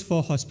reports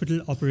for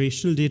hospital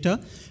operational data.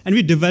 And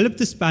we developed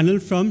this panel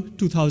from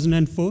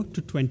 2004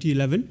 to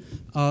 2011.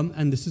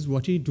 And this is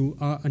what we do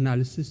our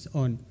analysis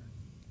on.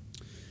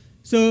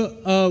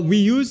 So we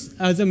use,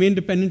 as a main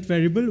dependent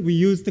variable, we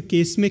use the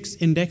case mix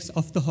index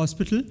of the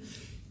hospital.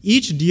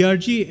 Each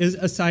DRG is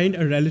assigned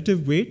a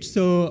relative weight.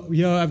 So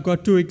here I've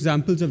got 2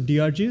 examples of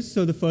DRGs.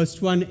 So the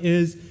first one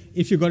is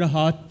if you got a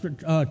heart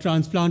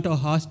transplant or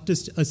heart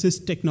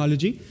assist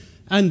technology.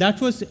 and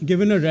that was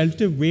given a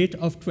relative weight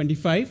of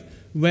 25,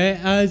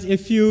 whereas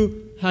if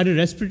you had a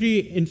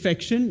respiratory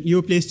infection, you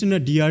were placed in a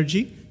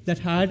DRG that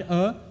had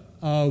a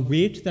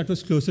weight that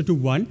was closer to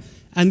 1.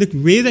 And the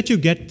way that you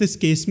get this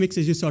case mix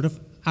is you sort of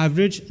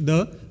average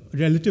the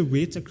relative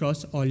weights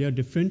across all your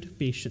different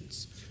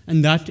patients.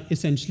 And that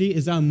essentially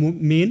is our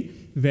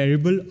main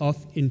variable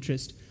of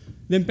interest.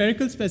 The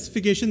empirical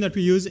specification that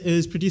we use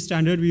is pretty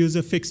standard. We use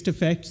a fixed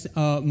effects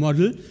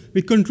model.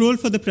 We control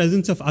for the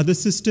presence of other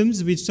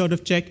systems. We sort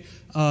of check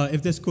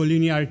if there's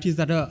collinearities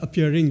that are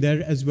appearing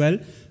there as well.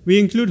 We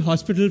include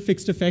hospital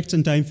fixed effects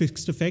and time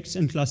fixed effects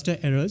and cluster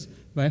errors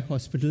by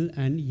hospital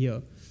and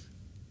year.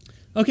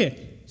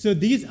 Okay, so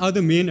these are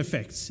the main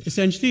effects.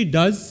 Essentially,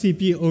 does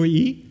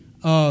CPOE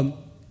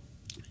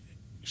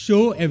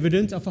show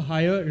evidence of a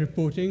higher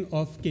reporting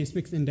of case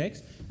mix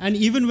index? And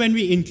even when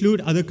we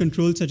include other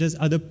controls, such as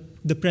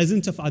the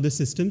presence of other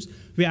systems,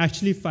 we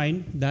actually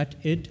find that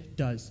it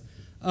does.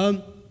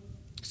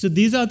 So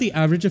these are the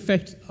average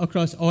effects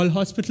across all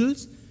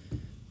hospitals.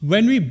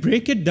 When we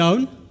break it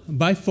down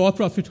by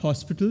for-profit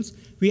hospitals,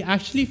 we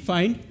actually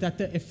find that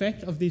the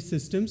effect of these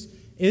systems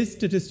is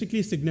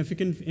statistically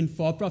significant in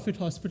for-profit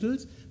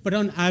hospitals, but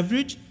on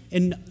average,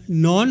 in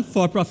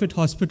non-for-profit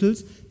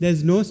hospitals,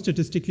 there's no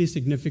statistically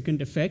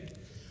significant effect.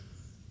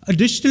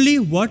 Additionally,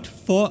 what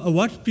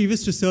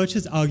previous research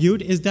has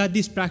argued is that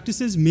these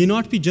practices may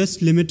not be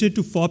just limited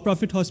to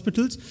for-profit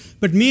hospitals,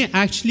 but may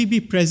actually be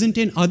present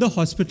in other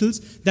hospitals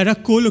that are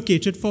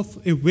co-located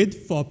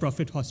with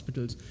for-profit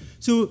hospitals.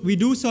 So we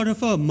do sort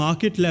of a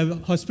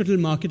hospital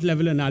market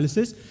level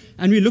analysis,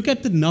 and we look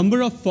at the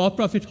number of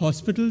for-profit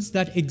hospitals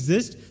that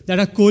exist that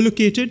are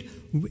co-located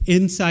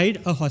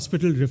inside a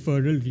hospital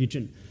referral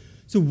region.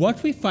 So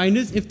what we find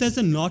is if there's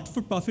a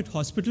not-for-profit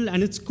hospital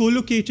and it's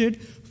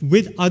co-located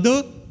with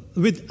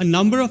a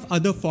number of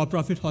other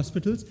for-profit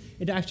hospitals,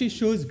 it actually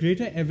shows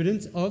greater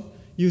evidence of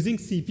using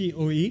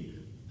CPOE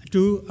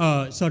to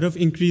sort of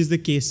increase the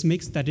case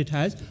mix that it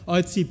has, or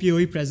its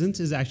CPOE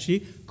presence is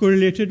actually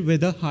correlated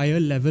with a higher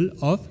level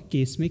of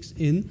case mix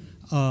in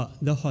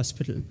the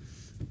hospital.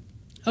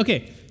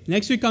 Okay,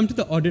 next we come to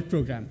the audit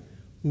program.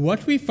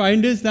 What we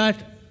find is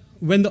that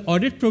when the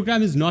audit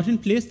program is not in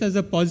place, there's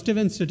a positive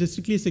and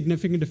statistically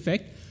significant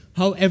effect.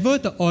 However,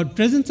 the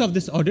presence of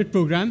this audit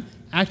program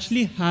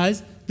actually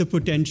has the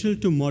potential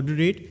to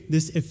moderate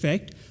this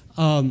effect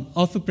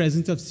of a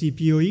presence of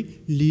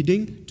CPOE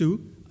leading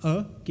to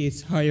a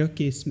higher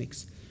case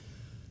mix.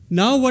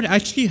 Now what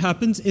actually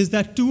happens is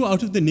that 2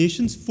 out of the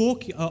nation's 4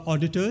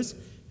 auditors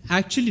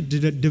actually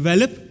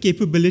develop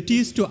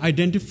capabilities to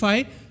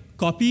identify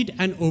copied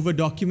and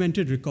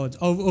over-documented records.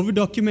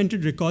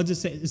 Over-documented records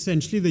is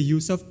essentially the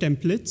use of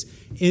templates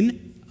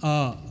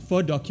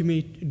for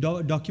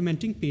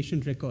documenting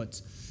patient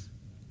records.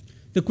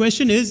 The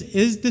question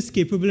is this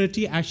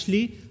capability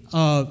actually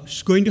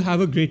going to have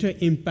a greater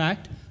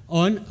impact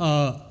on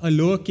a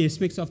lower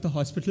case mix of the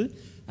hospital?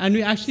 And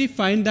we actually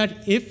find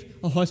that if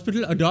a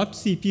hospital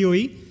adopts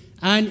CPOE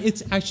and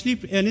it's actually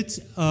in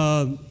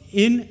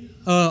an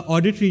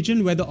audit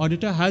region where the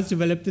auditor has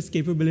developed this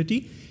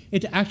capability,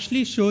 it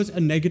actually shows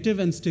a negative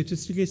and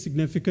statistically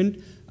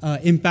significant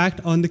impact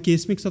on the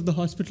case mix of the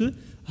hospital.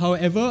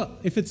 However,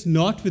 if it's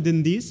not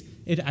within these,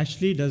 it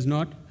actually does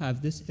not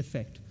have this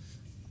effect.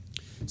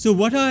 So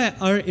what are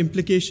our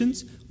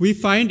implications? We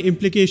find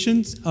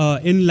implications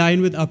in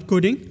line with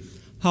upcoding.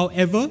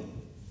 However,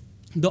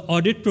 the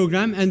audit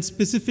program and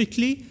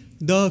specifically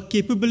the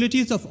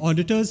capabilities of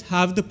auditors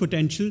have the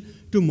potential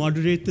to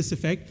moderate this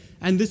effect,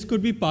 and this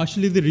could be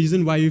partially the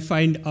reason why we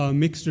find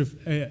mixed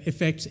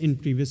effects in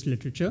previous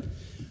literature.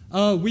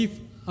 We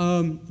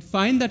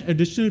find that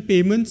additional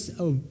payments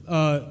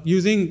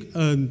using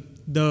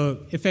the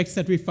effects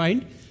that we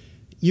find,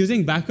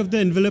 using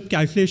back-of-the-envelope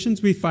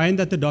calculations, we find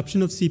that the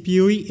adoption of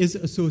CPOE is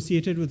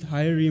associated with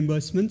higher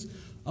reimbursements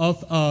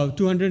of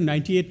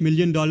 $298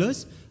 million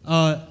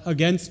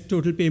against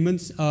total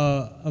payments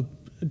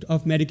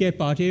of Medicare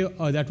Part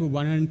A that were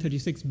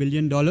 $136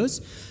 billion.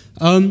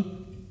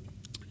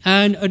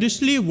 And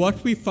additionally,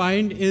 what we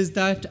find is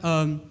that,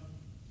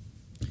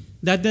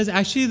 that there's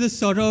actually this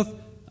sort of,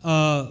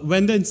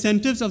 when the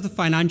incentives of the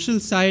financial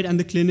side and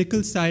the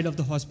clinical side of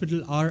the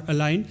hospital are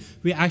aligned,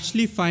 we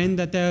actually find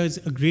that there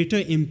is a greater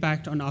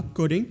impact on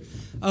upcoding.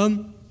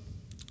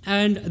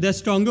 And they're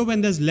stronger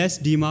when there's less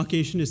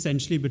demarcation,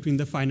 essentially, between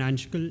the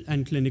financial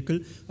and clinical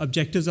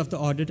objectives of the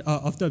audit,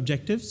 of the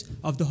objectives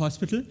of the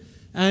hospital.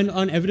 And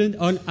on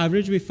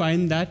average, we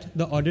find that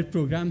the audit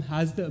program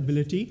has the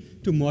ability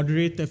to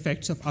moderate the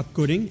effects of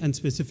upcoding, and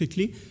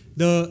specifically,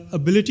 the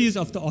abilities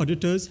of the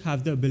auditors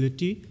have the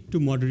ability to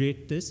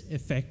moderate this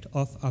effect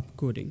of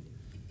upcoding.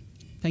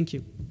 Thank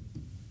you.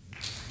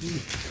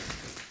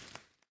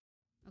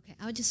 Okay,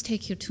 I'll just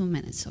take you 2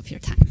 minutes of your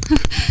time.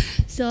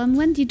 So I'm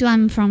Wendy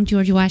Duan from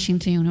George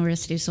Washington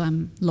University, so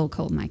I'm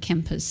local. My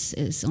campus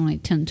is only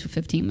 10 to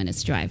 15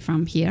 minutes drive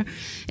from here.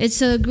 It's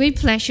a great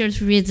pleasure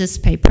to read this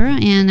paper,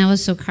 and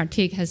also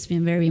Kartik has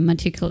been very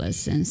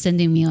meticulous in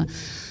sending me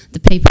the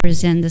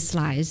papers and the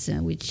slides,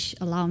 which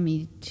allow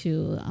me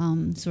to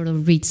sort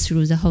of read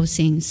through the whole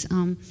things.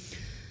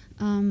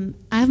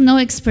 I have no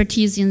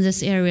expertise in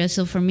this area,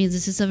 so for me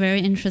this is a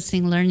very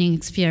interesting learning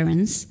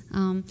experience.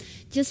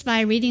 Just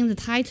by reading the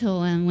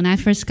title and when I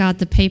first got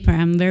the paper,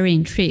 I'm very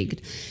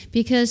intrigued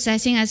because I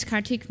think, as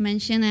Kartik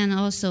mentioned and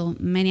also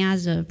many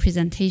other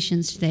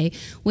presentations today,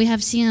 we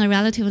have seen a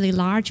relatively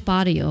large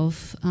body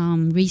of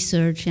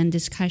research and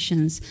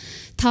discussions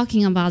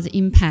talking about the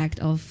impact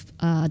of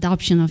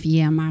adoption of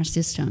EMR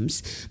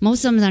systems.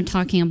 Most of them are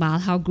talking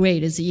about how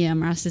great is the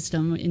EMR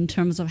system in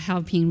terms of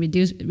helping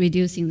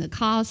reducing the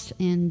cost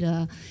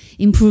and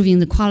improving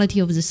the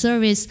quality of the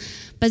service.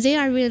 But they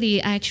are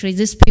really actually,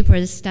 this paper,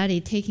 this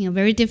study, taking a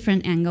very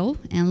different angle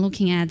and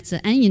looking at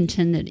the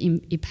unintended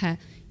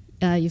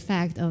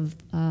effect of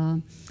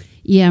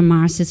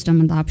EMR system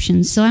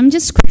adoption. So I'm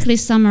just quickly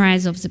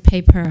summarize of the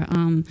paper.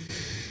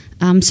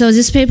 So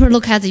this paper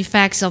looked at the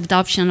effects of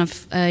adoption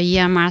of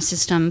EMR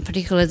system,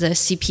 particularly the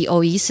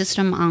CPOE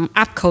system on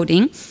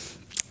upcoding.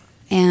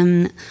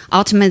 And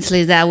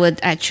ultimately that would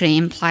actually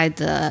imply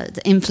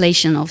the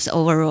inflation of the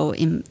overall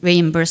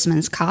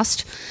reimbursements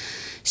cost.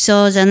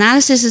 So the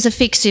analysis is a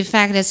fixed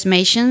effect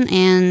estimation,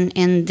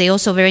 and they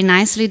also very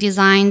nicely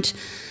designed,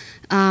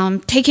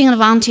 taking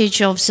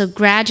advantage of the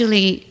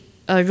gradually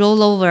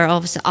rollover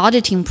of the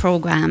auditing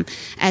program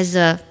as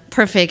a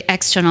perfect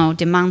external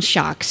demand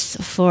shocks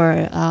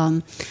for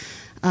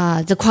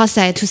the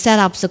quasi, to set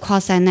up the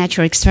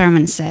quasi-natural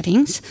experiment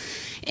settings.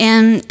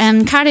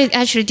 And Kartik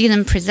actually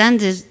didn't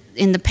present this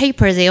in the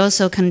paper. They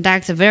also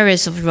conduct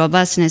various of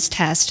robustness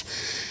tests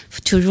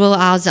to rule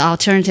out the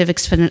alternative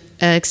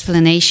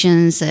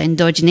explanations, the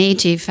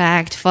endogeneity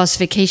effect,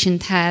 falsification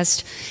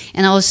test,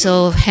 and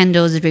also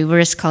handle the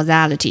reverse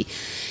causality.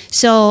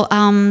 So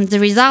the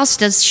results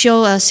does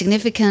show a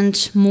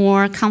significant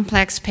more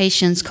complex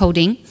patients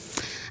coding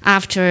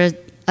after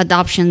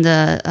adoption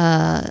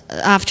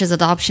after the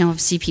adoption of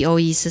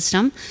CPOE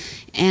system.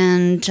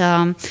 And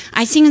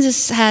I think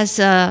this has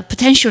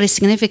potentially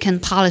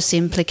significant policy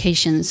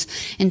implications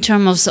in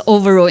terms of the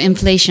overall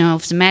inflation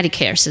of the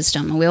Medicare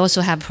system. We also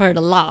have heard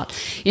a lot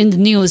in the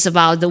news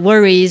about the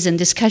worries and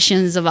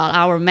discussions about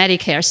our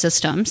Medicare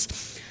systems.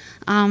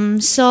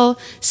 So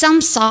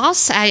some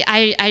thoughts,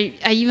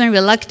 I even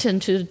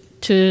reluctant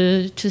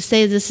to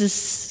say this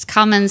is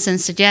comments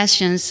and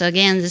suggestions.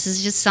 Again, this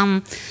is just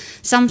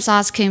some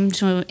thoughts came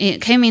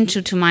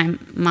into my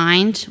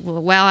mind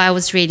while I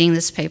was reading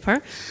this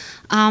paper.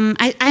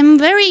 I'm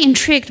very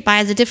intrigued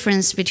by the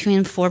difference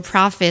between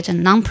for-profit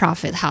and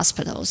non-profit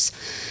hospitals.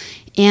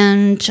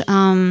 And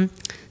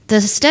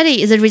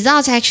the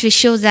results actually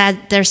show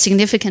that there's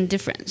significant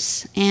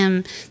difference.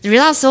 And the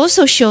results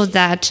also show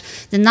that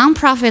the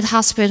non-profit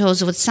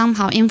hospitals would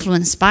somehow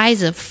influenced by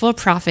the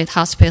for-profit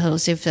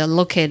hospitals if they're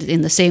located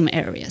in the same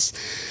areas.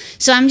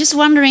 So I'm just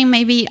wondering,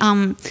 maybe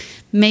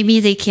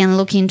they can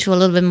look into a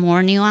little bit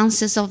more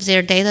nuances of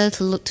their data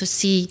to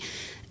see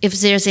if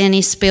there's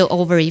any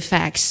spillover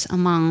effects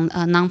among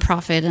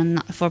nonprofit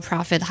and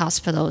for-profit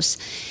hospitals,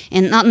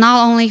 and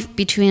not only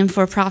between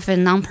for-profit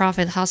and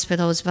nonprofit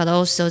hospitals, but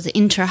also the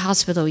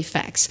inter-hospital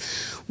effects,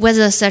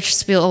 whether such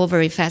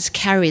spillover effects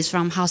carries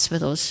from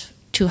hospitals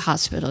to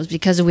hospitals,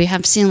 because we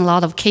have seen a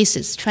lot of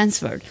cases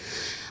transferred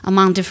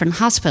among different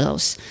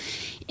hospitals.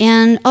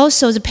 And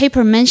also the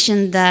paper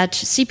mentioned that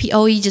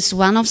CPOE is just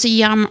one of the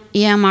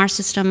EMR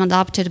systems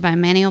adopted by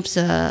many of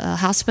the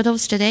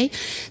hospitals today.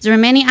 There are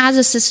many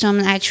other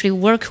systems that actually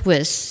work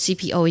with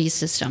CPOE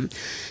system.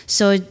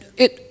 So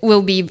it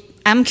will be,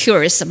 I'm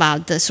curious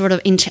about the sort of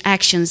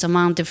interactions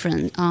among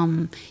different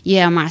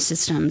EMR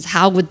systems.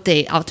 How would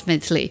they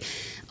ultimately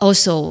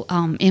also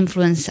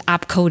influence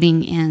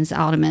upcoding and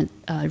the ultimate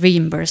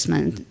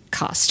reimbursement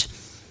cost?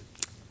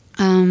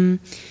 And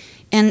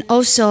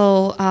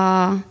also,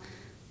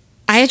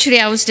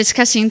 I was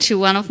discussing to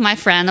one of my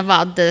friends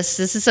about this.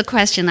 This is a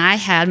question I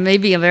had,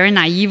 maybe a very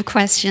naive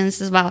question.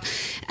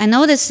 I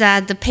noticed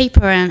that the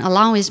paper, and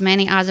along with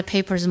many other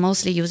papers,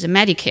 mostly use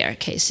Medicare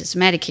cases,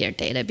 Medicare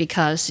data,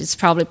 because it's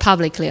probably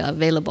publicly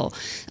available.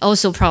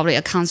 Also probably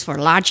accounts for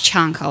a large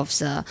chunk of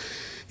the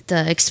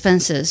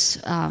expenses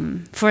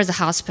for the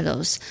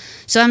hospitals.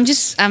 So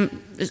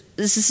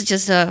this is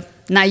just a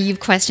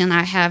naive question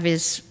I have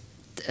is,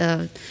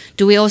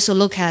 do we also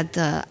look at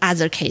the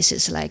other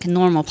cases, like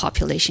normal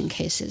population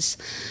cases,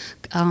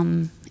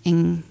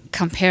 in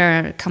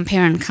compare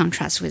and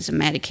contrast with the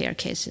Medicare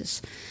cases?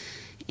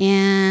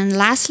 And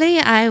lastly,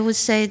 I would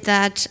say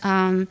that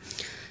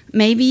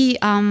maybe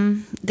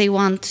they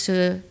want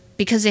to,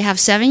 because they have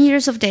 7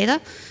 years of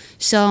data,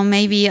 so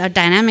maybe a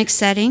dynamic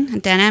setting, a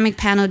dynamic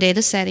panel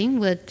data setting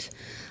would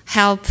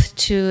help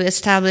to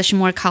establish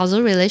more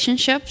causal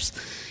relationships,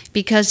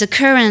 because the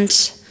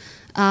current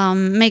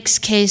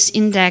mixed case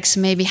index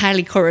may be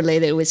highly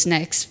correlated with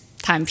next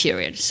time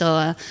period.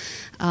 So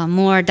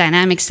more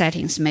dynamic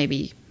settings may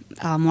be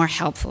more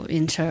helpful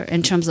in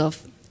terms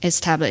of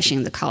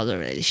establishing the causal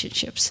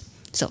relationships.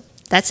 So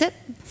that's it.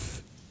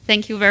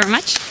 Thank you very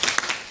much.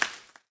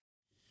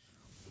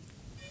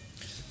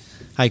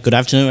 Hi, good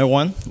afternoon,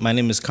 everyone. My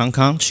name is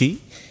Kangkang,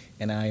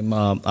 and I'm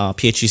a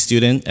PhD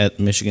student at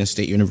Michigan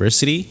State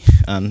University.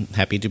 I'm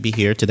happy to be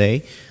here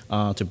today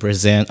to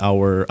present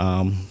our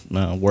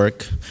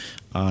work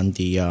on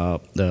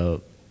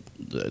the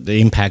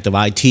impact of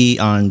IT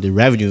on the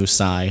revenue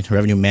side,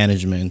 revenue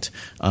management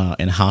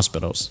in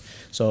hospitals.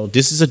 So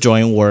this is a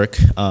joint work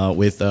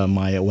with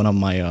one of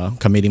my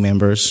committee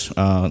members,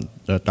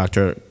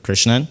 Dr.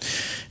 Krishnan,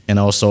 and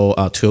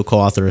also two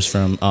co-authors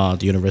from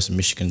the University of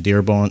Michigan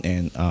Dearborn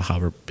and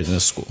Harvard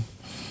Business School.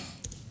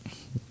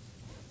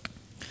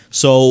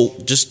 So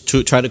just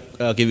to try to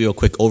give you a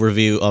quick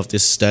overview of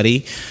this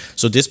study.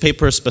 So this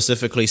paper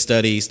specifically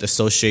studies the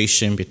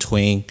association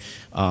between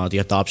the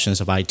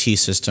adoptions of IT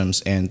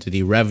systems and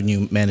the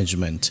revenue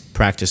management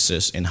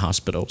practices in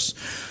hospitals.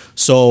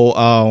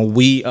 So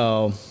we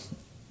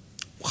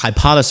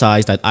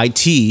hypothesized that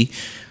IT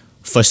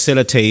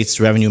facilitates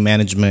revenue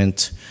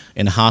management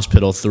in the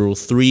hospital through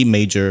three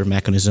major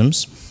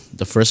mechanisms.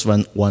 The first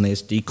one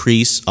is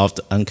decrease of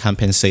the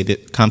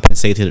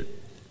compensated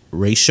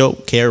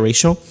care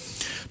ratio.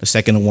 The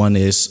second one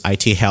is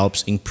IT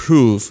helps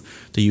improve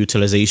the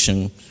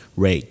utilization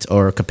rate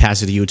or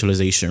capacity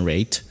utilization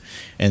rate.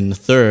 And the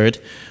third,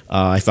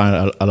 I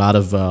found a lot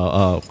of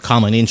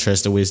common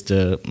interest with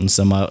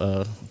some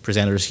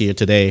presenters here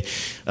today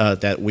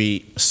that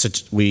we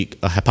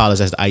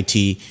hypothesize that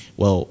IT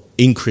will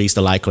increase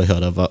the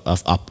likelihood of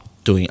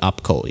doing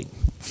upcoding.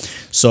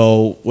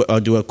 So I'll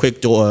do a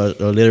quick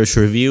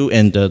literature review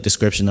and the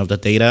description of the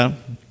data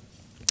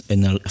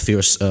in a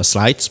few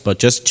slides. But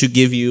just to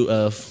give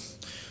you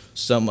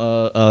some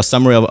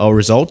summary of our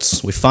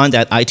results, we find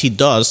that IT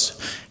does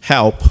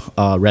help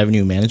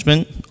revenue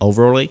management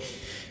overall.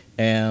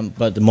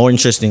 But more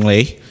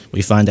interestingly,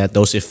 we find that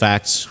those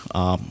effects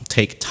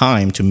take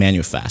time to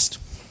manifest.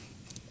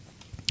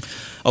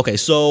 Okay,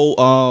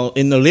 so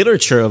in the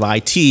literature of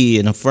IT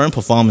and firm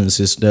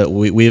performances,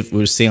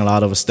 we've seen a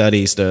lot of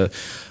studies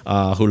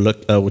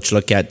which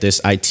look at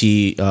this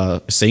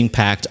IT's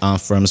impact on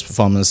firms'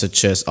 performance,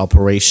 such as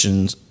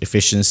operations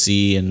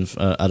efficiency and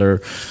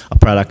other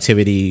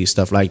productivity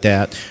stuff like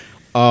that.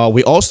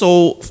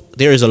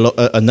 There is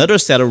another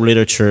set of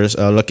literatures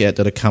look at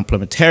the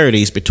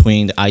complementarities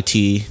between the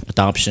IT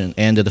adoption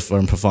and the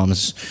firm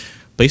performance,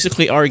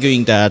 basically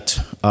arguing that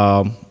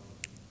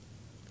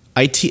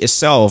IT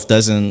itself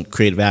doesn't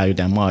create value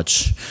that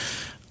much.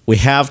 We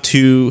have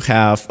to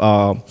have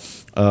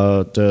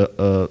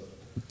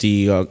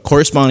the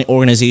corresponding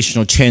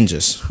organizational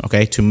changes,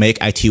 okay, to make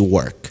IT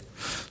work.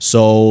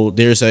 So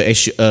there's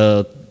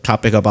a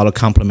topic about a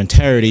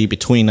complementarity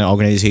between the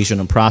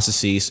organizational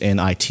processes and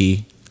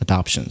IT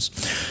adoptions.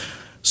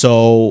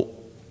 So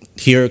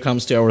here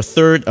comes to our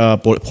third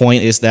bullet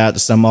point is that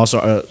some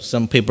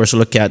papers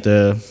look at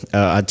the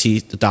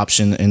IT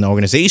adoption in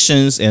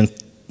organizations and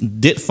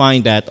did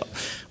find that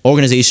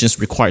organizations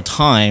require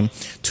time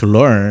to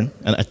learn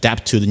and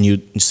adapt to the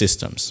new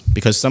systems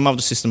because some of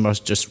the systems are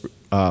just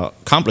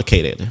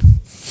complicated.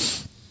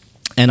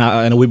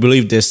 And we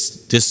believe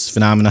this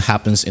phenomenon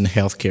happens in the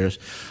healthcare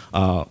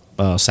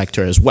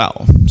sector as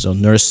well. So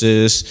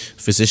nurses,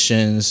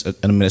 physicians,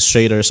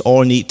 administrators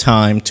all need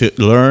time to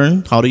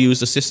learn how to use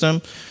the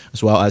system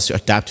as well as to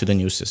adapt to the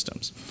new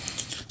systems.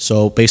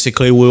 So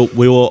basically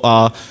we will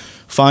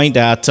find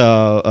that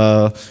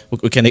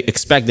we can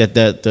expect that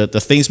the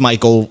things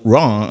might go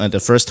wrong at the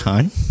first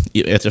time,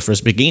 at the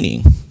first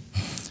beginning.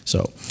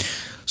 So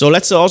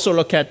let's also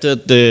look at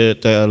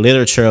the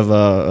literature of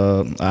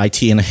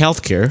IT in the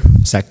healthcare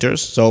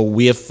sectors. So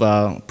we have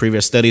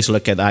previous studies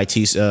look at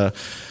IT's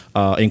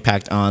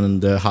impact on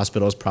the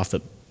hospital's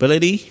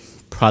profitability,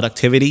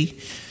 productivity,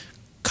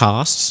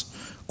 costs,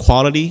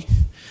 quality.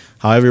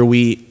 However,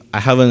 I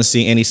haven't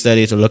seen any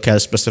study to look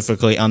at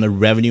specifically on the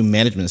revenue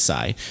management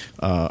side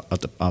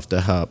of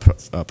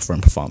the firm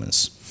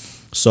performance.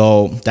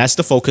 So that's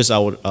the focus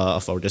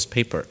of this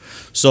paper.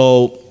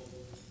 So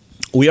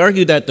we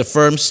argue that the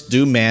firms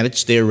do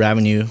manage their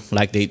revenue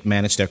like they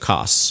manage their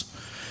costs.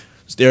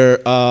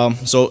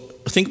 So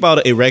think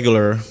about a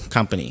regular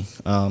company,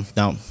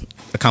 now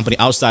a company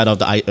outside of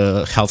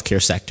the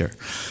healthcare sector.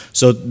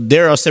 So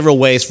there are several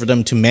ways for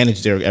them to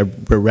manage their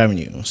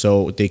revenue.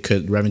 So they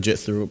could manage it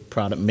through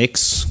product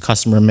mix,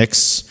 customer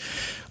mix.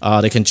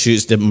 They can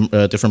choose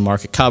different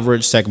market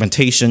coverage,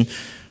 segmentation,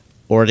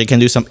 or they can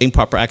do some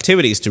improper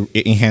activities to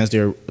enhance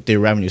their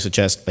revenue, such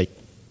as like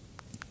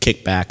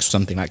kickbacks,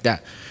 something like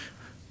that.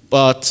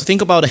 But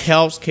think about the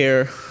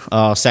healthcare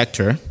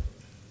sector.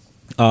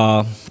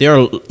 There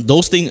are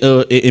those things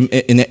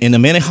in the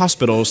many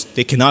hospitals.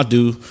 They cannot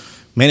do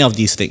many of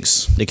these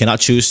things. They cannot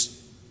choose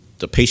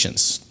the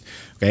patients.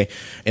 Okay,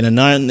 in a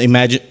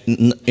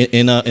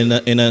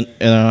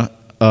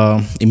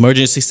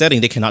emergency setting,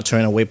 they cannot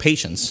turn away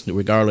patients,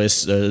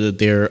 regardless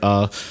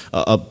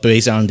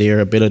based on their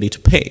ability to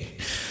pay.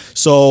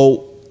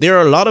 So there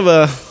are a lot of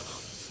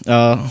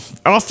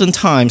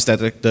oftentimes that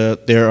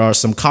there are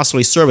some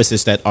costly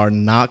services that are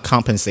not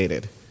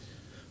compensated.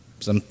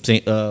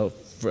 Something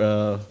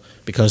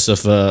because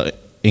of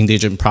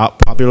endangered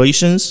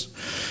populations,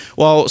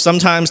 Well,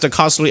 sometimes the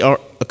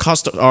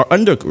costs are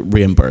under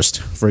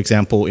reimbursed. For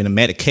example, in a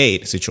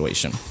Medicaid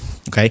situation,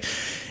 okay,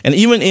 and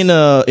even in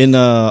a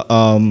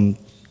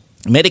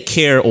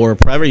Medicare or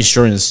private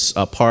insurance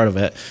part of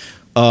it,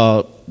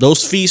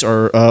 those fees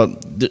are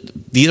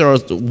these are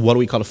what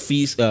we call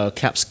fees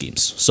cap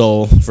schemes.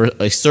 So for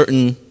a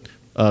certain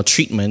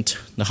treatment,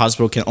 the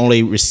hospital can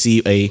only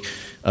receive a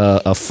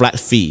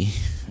flat fee.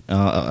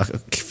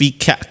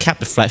 Cap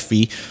the flat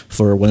fee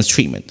for one's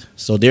treatment.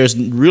 So there's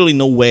really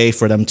no way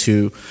for them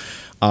to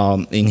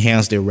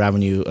enhance their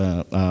revenue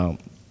in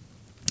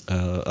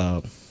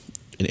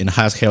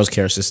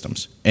healthcare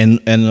systems. And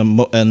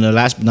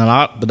last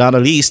but not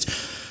least,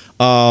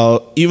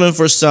 even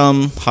for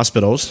some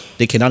hospitals,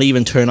 they cannot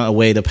even turn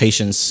away the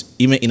patients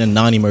even in a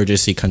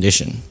non-emergency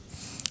condition.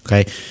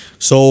 Okay,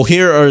 so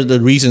here are the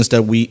reasons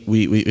that we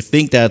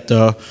think that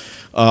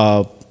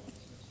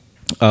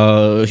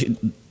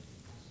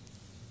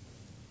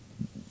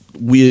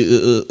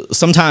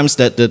sometimes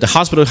that the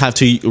hospital have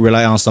to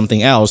rely on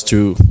something else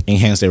to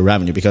enhance their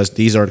revenue, because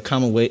these are the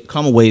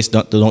common ways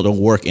that don't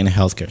work in a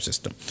healthcare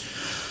system.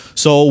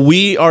 So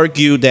we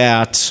argue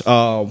that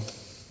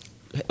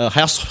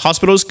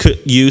hospitals could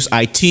use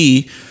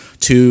IT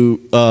to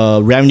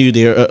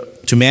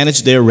to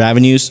manage their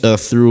revenues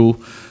through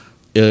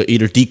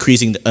either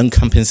decreasing the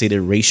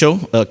uncompensated ratio,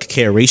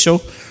 care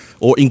ratio,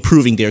 or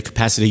improving their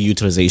capacity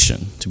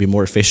utilization to be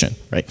more efficient,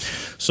 right?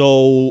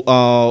 So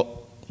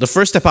the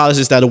first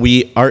hypothesis that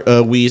we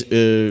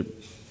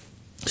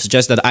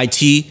suggest that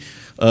IT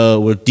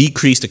will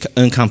decrease the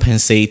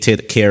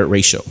uncompensated care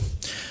ratio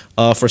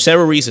for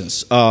several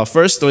reasons.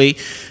 Firstly,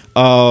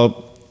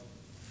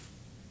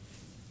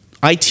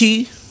 IT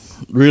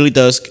really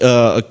does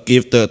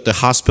give the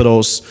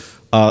hospitals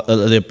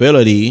the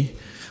ability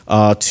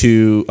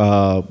to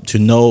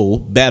know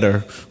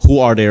better who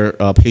are their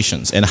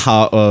patients and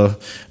how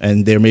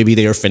and maybe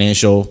their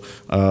financial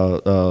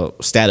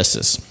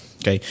statuses.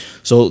 Okay,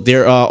 so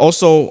there are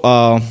also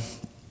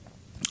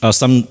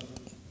some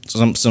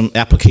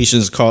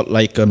applications called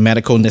like a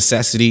medical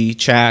necessity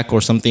check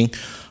or something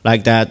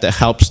like that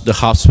helps the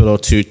hospital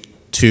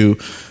to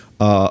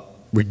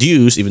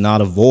reduce, if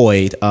not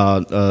avoid,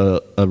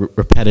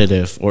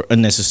 repetitive or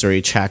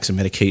unnecessary checks and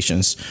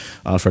medications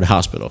for the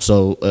hospital.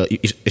 So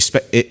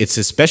it's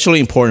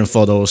especially important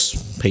for those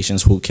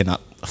patients who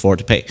cannot afford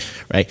to pay,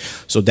 right?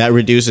 So that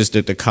reduces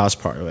the cost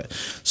part of it.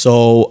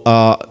 So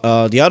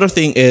the other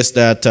thing is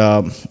that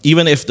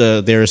even if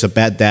there is a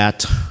bad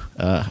debt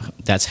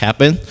that's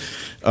happened,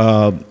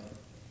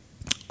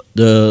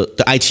 the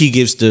IT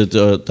gives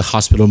the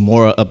hospital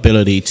more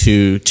ability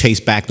to chase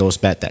back those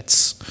bad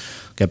debts.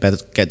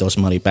 Get those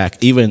money back.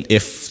 Even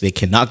if they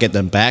cannot get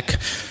them back,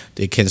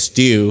 they can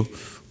still.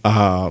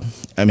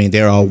 I mean,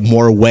 there are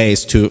more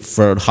ways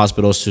for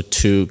hospitals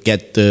to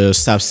get the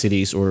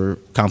subsidies or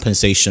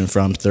compensation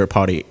from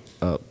third-party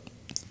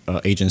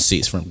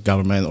agencies, from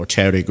government or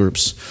charity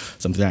groups,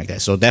 something like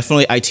that. So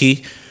definitely,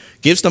 IT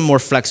gives them more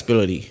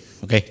flexibility,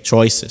 okay,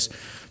 choices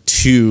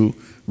to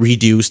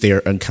reduce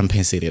their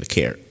uncompensated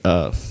care,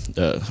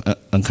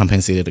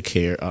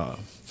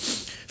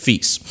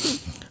 fees.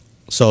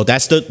 So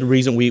that's the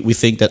reason we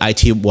think that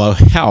IT will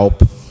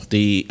help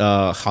the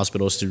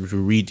hospitals to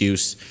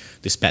reduce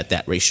this bad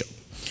debt ratio.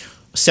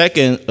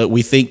 Second,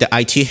 we think that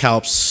IT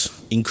helps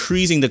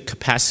increasing the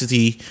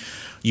capacity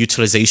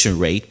utilization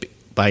rate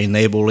by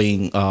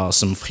enabling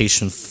some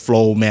patient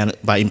flow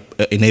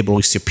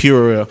enabling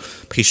superior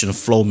patient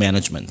flow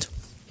management.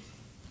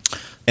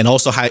 And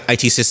also,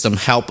 IT system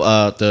help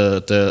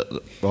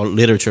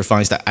literature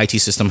finds that IT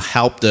system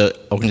help the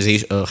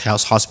organization,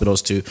 health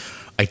hospitals to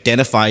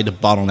identify the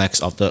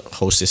bottlenecks of the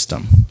whole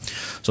system.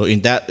 So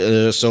in that,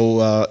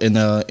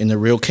 in a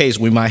real case,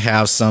 we might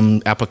have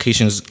some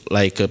applications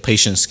like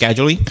patient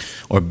scheduling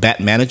or bed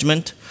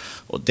management.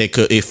 They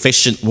could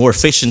more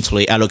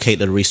efficiently allocate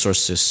the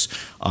resources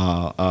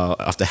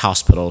of the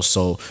hospital.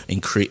 So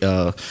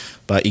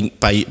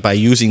by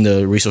using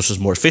the resources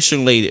more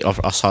efficiently, our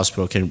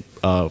hospital can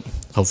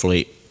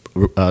hopefully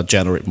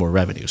generate more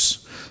revenues.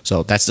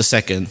 So that's the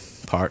second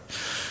part.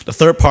 The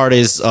third part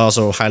is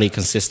also highly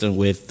consistent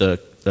with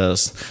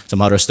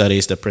some other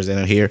studies that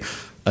presented here,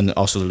 and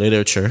also the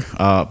literature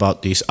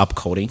about this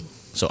upcoding.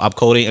 So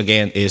upcoding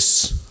again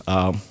is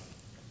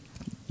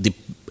the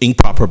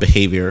improper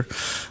behavior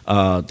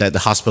that the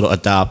hospital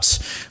adopts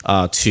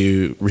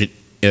to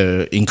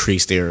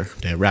increase their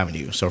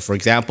revenue. So for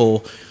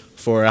example,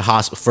 for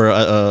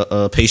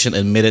a patient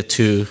admitted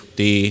to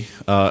the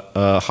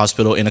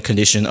hospital in a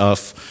condition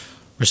of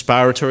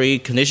respiratory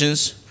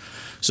conditions,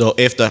 so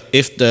if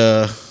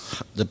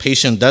the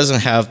patient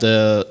doesn't have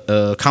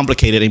the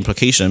complicated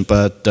implication,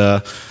 but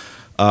the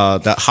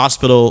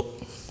hospital,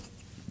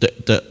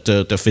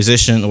 the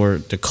physician or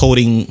the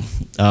coding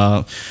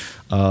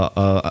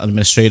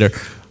administrator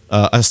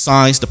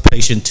assigns the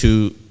patient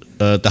to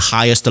the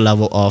highest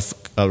level of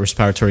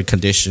respiratory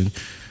condition,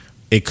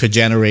 it could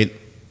generate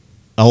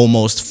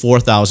almost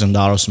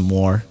 $4,000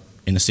 more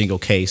in a single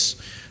case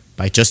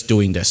by just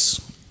doing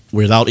this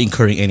without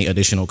incurring any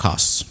additional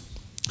costs.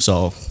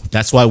 So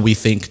that's why we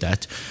think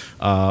that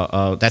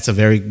that's a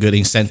very good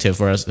incentive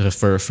for us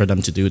for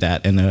them to do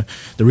that. And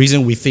the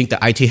reason we think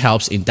that IT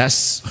helps in that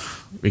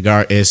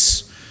regard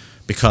is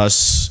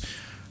because,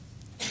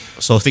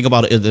 so think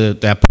about the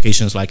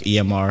applications like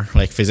EMR,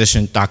 like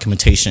physician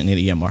documentation in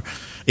EMR.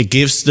 It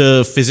gives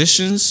the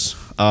physicians,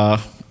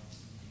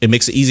 it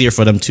makes it easier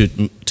for them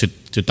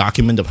to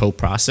document the whole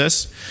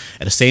process.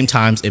 At the same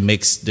time, it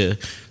makes the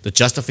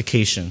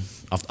justification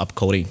of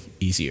upcoding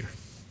easier.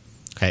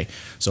 Okay,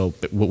 so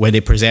when they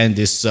present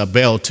this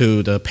bill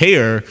to the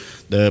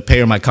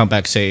payer might come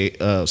back say,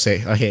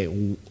 hey,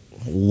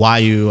 why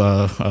you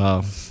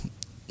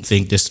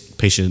think this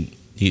patient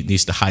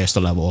needs the highest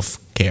level of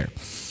care?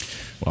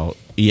 Well,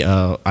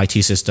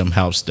 IT system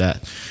helps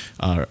that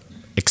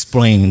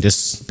explain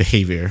this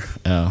behavior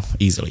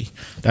easily.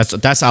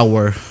 That's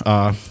our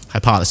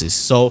hypothesis.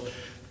 So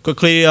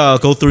quickly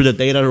go through the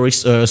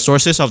data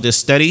sources of this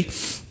study.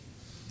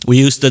 We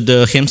used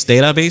the HIMSS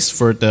database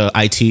for the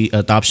IT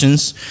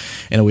adoptions,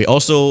 and we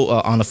also,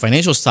 on the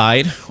financial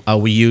side,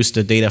 we used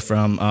the data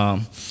from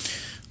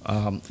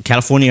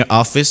California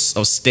Office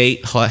of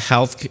State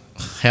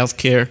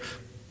Healthcare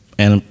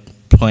and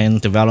Plan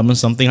Development,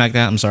 something like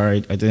that. I'm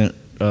sorry, I didn't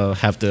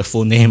have the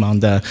full name on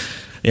the,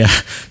 yeah.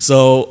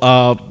 So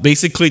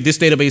basically, this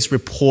database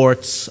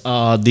reports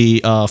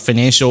the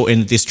financial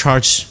and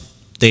discharge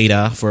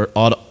data for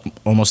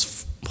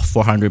almost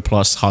 400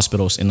 plus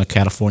hospitals in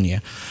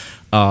California.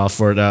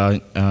 For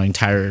the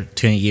entire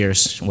 10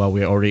 years. Well,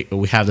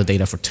 we have the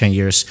data for 10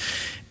 years,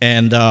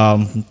 and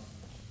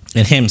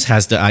HIMSS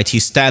has the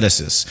IT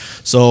statuses.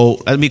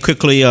 So let me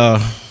quickly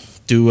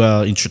do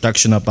an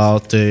introduction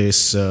about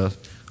this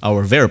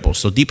our variables.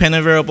 So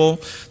dependent variable,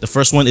 the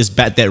first one is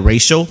bad debt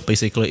ratio.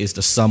 Basically, is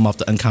the sum of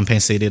the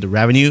uncompensated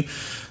revenue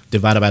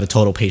divided by the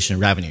total patient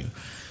revenue.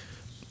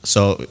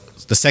 So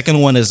the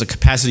second one is the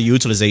capacity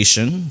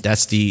utilization.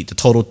 That's the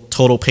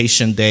total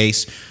patient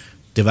days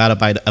divided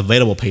by the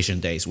available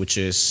patient days, which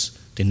is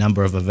the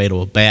number of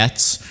available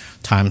beds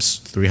times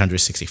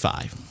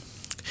 365.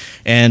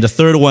 And the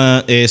third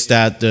one is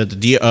that the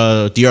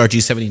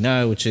DRG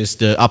 79, which is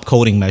the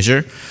upcoding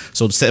measure.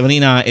 So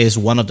 79 is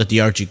one of the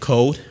DRG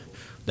code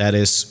that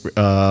is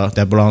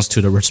that belongs to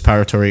the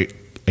respiratory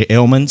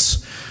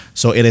ailments.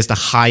 So it is the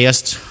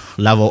highest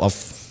level of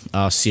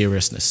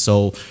seriousness.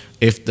 So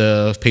if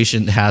the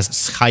patient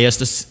has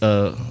highest,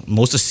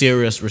 most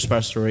serious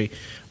respiratory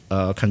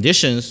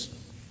conditions,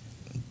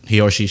 he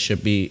or she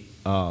should be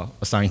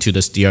assigned to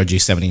this DRG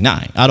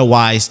 79.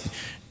 Otherwise,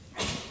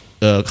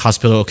 the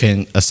hospital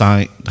can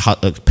assign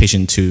a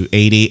patient to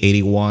 80,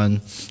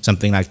 81,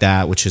 something like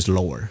that, which is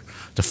lower.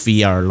 The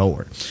fee are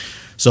lower.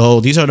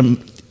 So these are the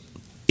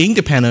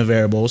independent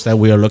variables that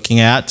we are looking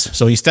at.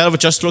 So instead of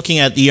just looking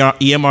at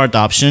EMR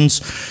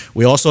adoptions,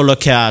 we also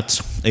look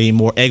at a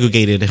more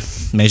aggregated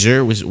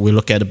measure. We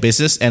look at the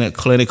business and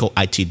clinical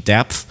IT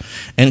depth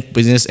and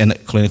business and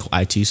clinical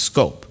IT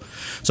scope.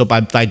 So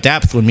by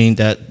depth, we mean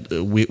that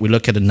we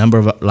look at the number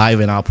of live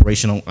and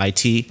operational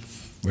IT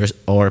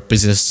or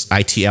business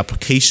IT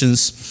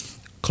applications,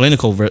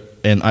 clinical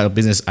and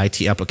business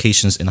IT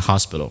applications in the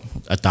hospital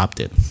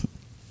adopted.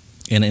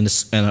 And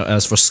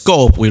as for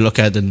scope, we look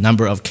at the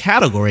number of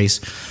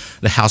categories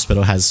the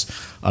hospital has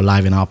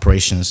live and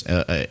operations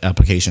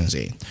applications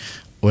in.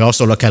 We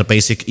also look at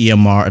basic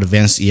EMR,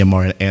 advanced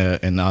EMR,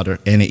 and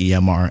any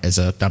EMR as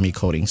a dummy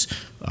codings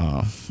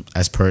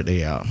as per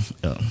the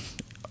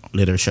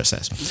literature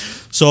says.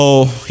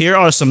 So here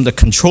are some of the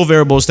control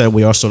variables that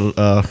we also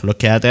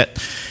look at.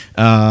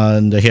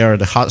 And here are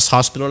the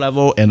hospital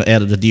level and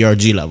at the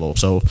DRG level.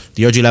 So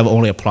DRG level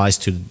only applies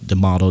to the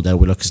model that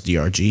we look as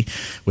DRG,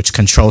 which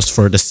controls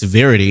for the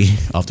severity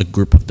of the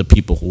group of the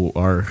people who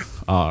are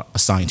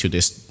assigned to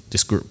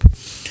this group.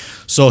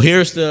 So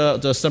here's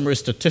the summary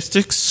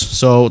statistics.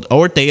 So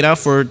our data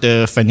for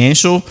the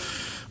financial,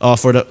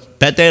 for the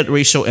bad debt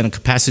ratio and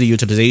capacity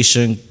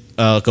utilization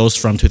goes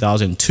from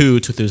 2002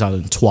 to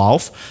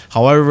 2012.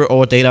 However,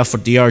 our data for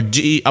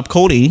DRG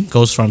upcoding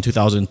goes from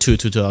 2002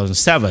 to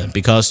 2007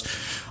 because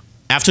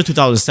after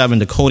 2007,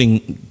 the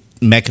coding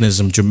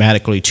mechanism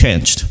dramatically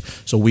changed.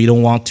 So we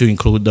don't want to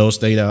include those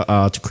data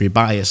to create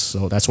bias.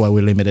 So that's why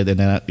we limited it.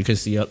 And you can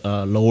see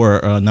a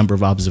lower number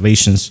of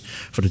observations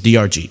for the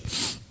DRG.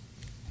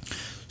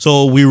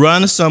 So we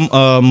run some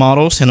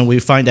models and we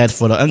find that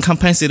for the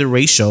uncompensated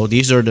ratio,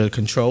 these are the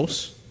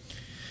controls.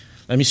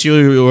 Let me show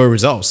you our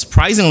results.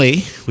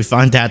 Surprisingly, we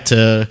find that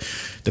the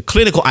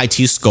clinical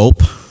IT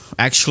scope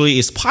actually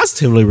is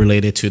positively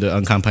related to the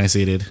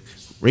uncompensated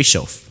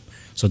ratio.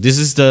 So this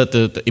is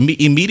the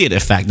immediate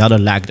effect, not a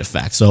lagged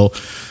effect. So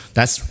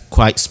that's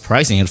quite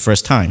surprising at the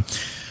first time.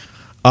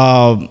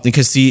 You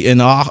can see in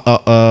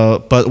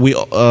but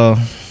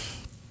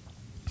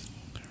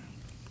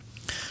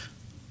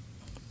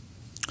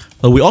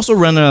we also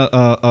run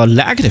a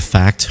lagged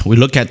effect. We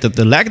look at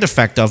the lagged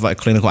effect of a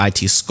clinical IT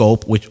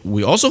scope, which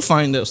we also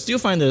still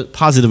find a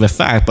positive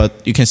effect,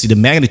 but you can see the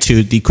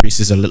magnitude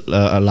decreases a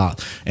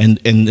lot, and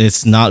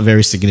it's not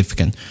very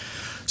significant.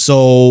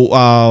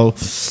 So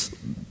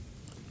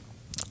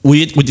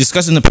we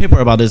discussed in the paper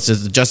about this,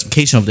 the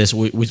justification of this.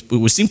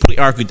 We simply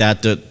argue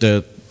that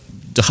the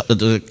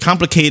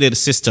complicated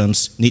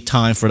systems need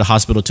time for the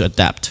hospital to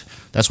adapt.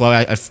 That's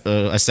why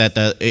I said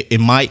that it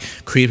might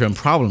create some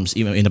problems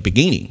even in the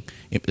beginning,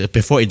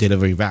 before it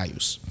delivers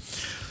values.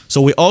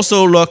 So we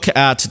also look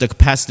at the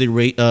capacity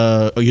rate,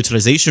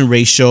 utilization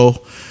ratio,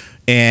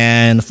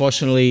 and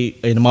fortunately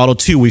in Model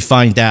 2 we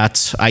find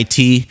that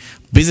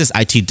business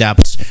IT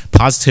depth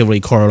positively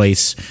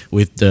correlates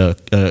with the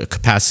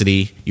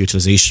capacity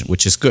utilization,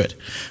 which is good.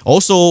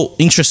 Also,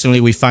 interestingly,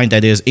 we find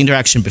that there's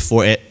interaction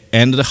before it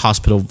and the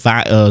hospital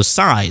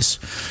size,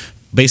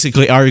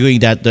 basically arguing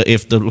that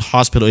if the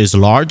hospital is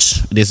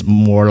large, it is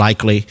more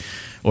likely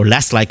or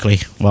less likely,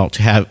 well,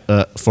 to have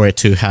for it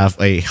to have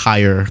a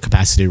higher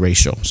capacity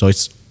ratio. So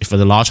it's for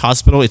the large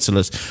hospital, it's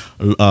less,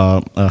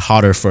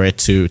 harder for it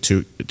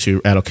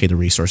to allocate the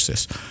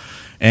resources.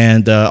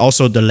 And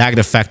also the lagged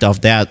effect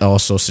of that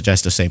also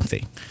suggests the same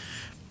thing.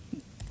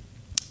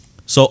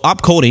 So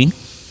upcoding,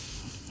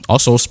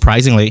 also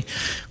surprisingly,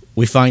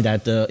 we find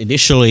that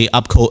initially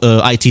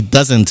IT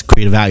doesn't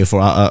create value for,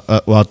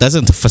 well,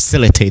 doesn't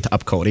facilitate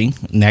upcoding,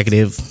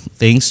 negative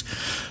things.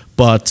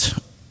 But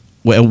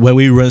when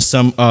we run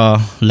some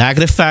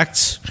lagged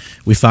effects,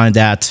 we find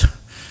that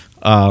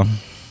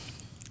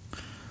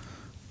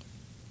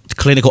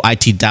clinical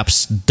IT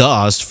depth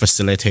does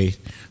facilitate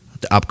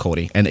the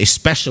upcoding, and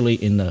especially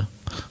in the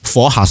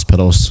 4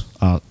 hospitals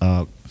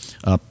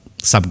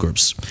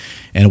subgroups.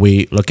 And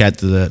we look at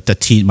the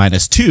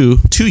T-2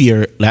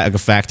 2-year lag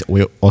effect,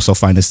 we also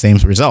find the same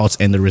results,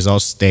 and the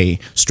results stay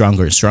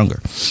stronger and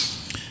stronger.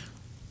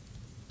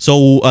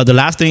 So the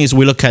last thing is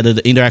we look at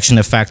the interaction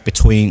effect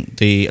between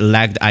the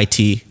lagged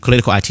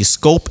clinical IT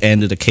scope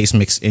and the case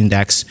mix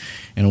index,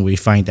 and we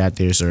find that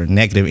there's a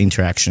negative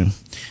interaction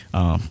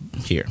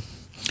here.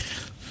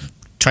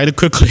 Try to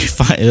quickly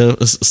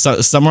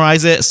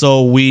summarize it.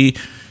 So we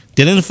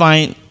didn't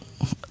find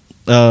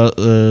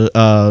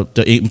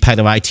the impact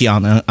of IT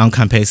on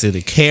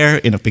uncompensated care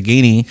in the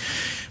beginning.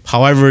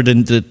 However,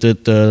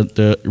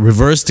 the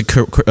reversed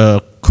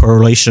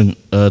correlation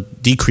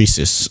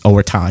decreases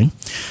over time.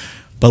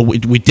 But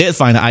we did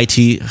find that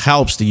IT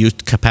helps the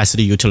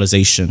capacity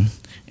utilization,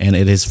 and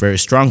it is very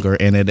stronger.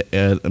 And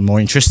more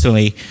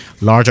interestingly,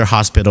 larger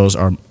hospitals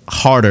are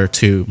harder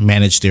to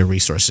manage their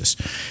resources.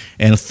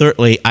 And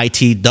thirdly,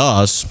 IT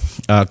does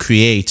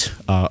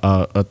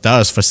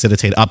does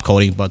facilitate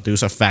upcoding, but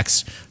those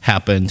effects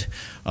happened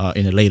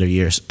in the later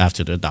years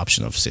after the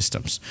adoption of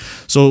systems.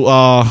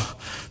 So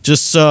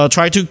just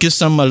try to give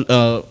some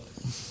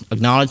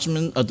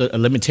acknowledgement of the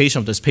limitation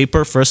of this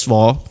paper. First of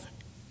all,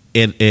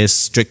 it is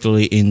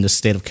strictly in the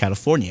state of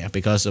California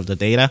because of the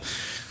data,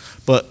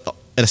 but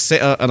at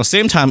the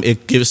same time,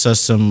 it gives us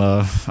some,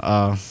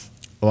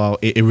 well,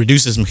 it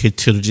reduces the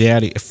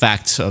heterogeneity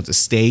effects of the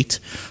state.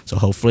 So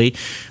hopefully,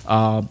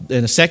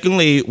 and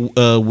secondly,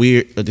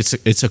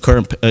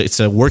 it's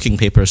a working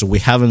paper, so we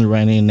haven't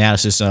run any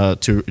analysis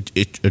to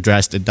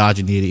address the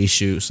endogeneity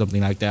issue,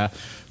 something like that.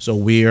 So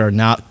we are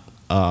not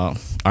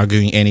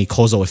arguing any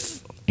causal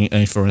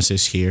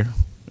inferences here.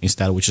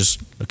 Instead, we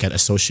just look at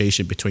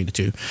association between the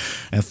two.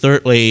 And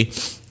thirdly,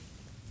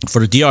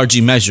 for the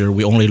DRG measure,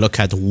 we only look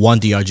at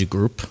one DRG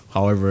group.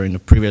 However, in the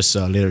previous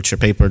literature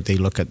paper, they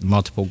look at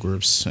multiple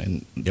groups,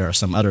 and there are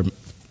some other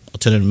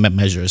alternative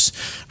measures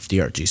of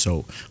DRG.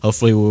 So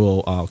hopefully, we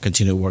will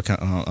continue to work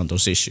on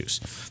those issues.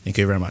 Thank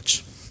you very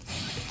much.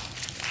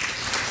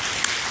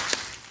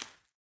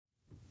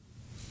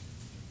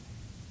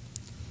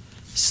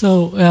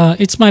 So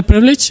it's my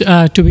privilege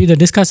to be the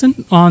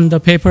discussant on the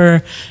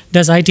paper,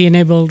 Does IT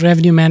Enable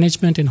Revenue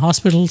Management in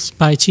Hospitals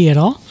by Chi et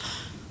al.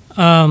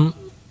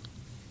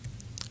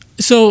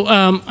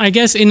 I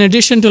guess in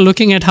addition to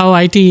looking at how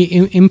IT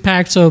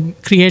impacts or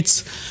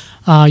creates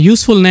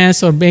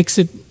usefulness or makes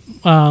it,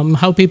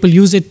 how people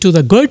use it to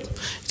the good,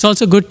 it's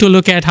also good to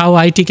look at how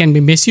IT can be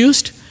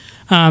misused.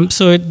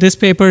 So this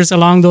paper is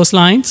along those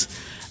lines.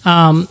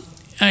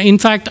 In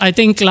fact, I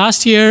think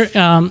last year,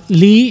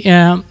 Lee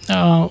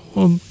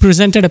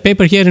presented a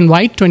paper here in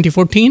White,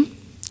 2014,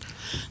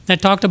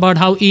 that talked about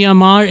how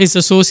EMR is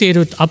associated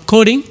with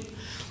upcoding.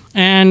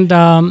 And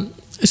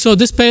so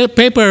this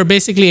paper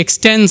basically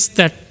extends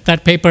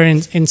that paper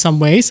in some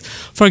ways.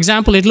 For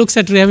example, it looks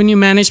at revenue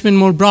management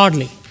more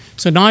broadly.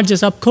 So not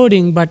just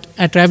upcoding, but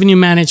at revenue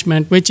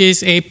management, which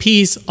is a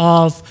piece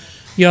of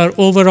your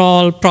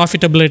overall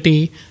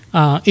profitability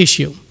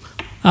issue.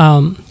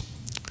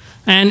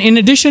 And in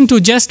addition to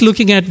just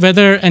looking at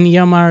whether an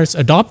EMR is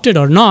adopted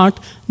or not,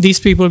 these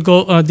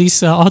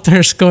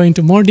authors go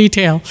into more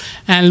detail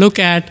and look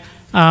at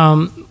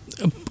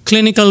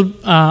clinical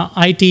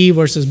IT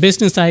versus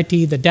business IT,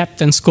 the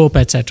depth and scope,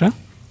 etc.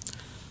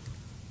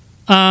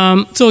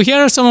 So here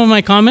are some of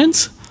my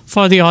comments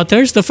for the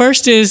authors. The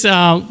first is,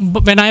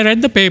 when I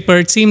read the paper,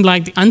 it seemed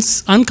like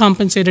the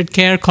uncompensated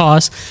care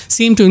costs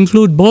seem to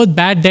include both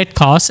bad debt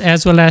costs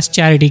as well as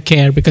charity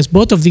care, because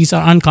both of these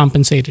are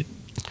uncompensated.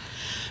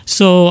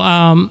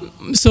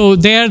 So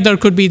there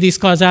could be these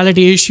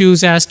causality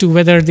issues as to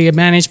whether the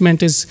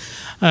management is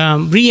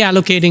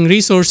reallocating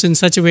resources in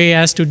such a way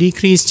as to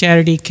decrease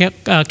charity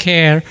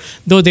care,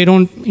 though they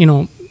don't,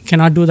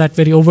 cannot do that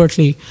very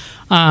overtly,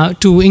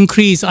 to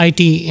increase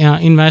IT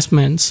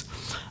investments.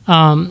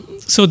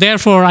 So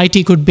therefore,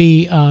 IT could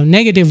be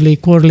negatively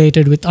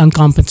correlated with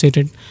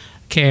uncompensated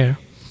care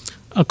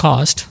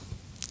cost.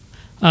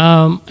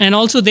 And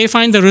also they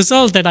find the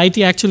result that IT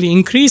actually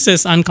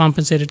increases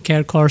uncompensated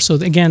care costs. So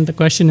again, the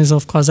question is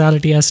of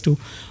causality as to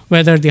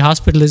whether the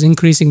hospital is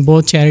increasing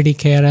both charity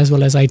care as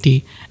well as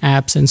IT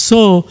apps, and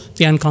so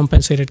the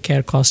uncompensated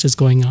care cost is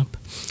going up.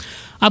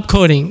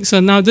 Upcoding. So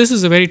now this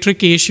is a very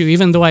tricky issue,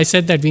 even though I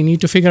said that we need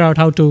to figure out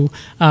how to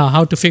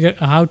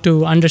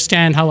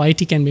understand how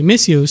IT can be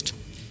misused.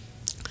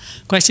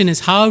 Question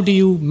is, how do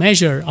you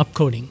measure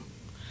upcoding?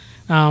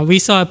 We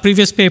saw a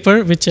previous paper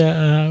in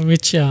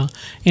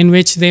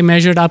which they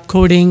measured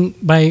upcoding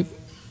by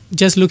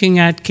just looking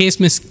at case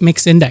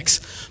mix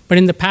index. But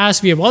in the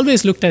past, we have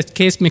always looked at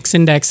case mix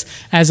index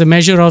as a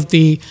measure of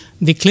the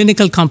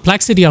clinical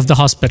complexity of the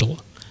hospital.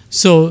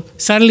 So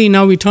suddenly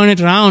now we turn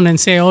it around and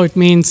say, oh, it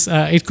means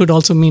it could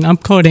also mean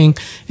upcoding.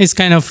 It's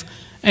kind of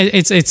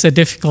it's a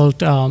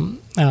difficult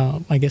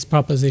I guess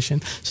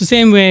proposition. So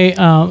same way,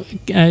 Chi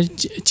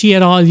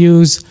et al.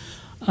 Use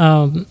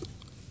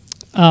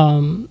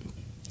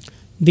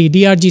the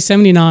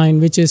DRG-79,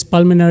 which is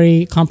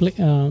pulmonary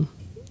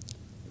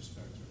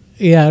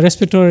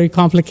respiratory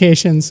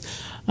complications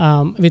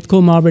with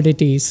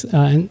comorbidities,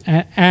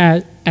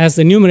 as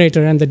the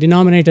numerator, and the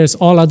denominator is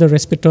all other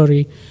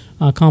respiratory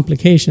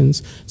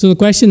complications. So the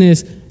question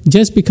is,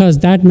 just because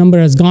that number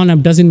has gone up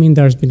doesn't mean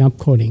there's been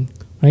upcoding,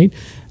 right?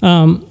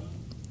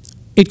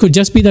 It could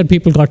just be that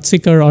people got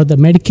sicker, or the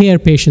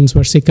Medicare patients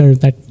were sicker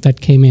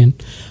that came in.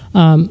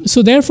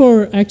 So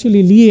therefore,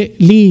 actually,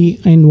 Lee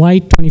in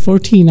White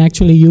 2014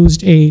 actually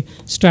used a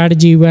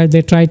strategy where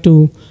they tried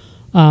to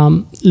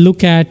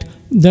look at,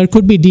 there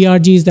could be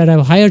DRGs that have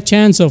a higher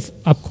chance of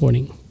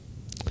upcoding,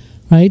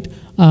 right?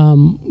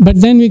 But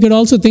then we could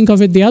also think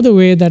of it the other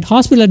way, that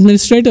hospital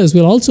administrators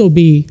will also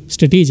be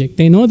strategic.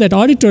 They know that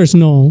auditors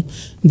know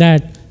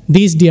that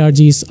these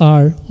DRGs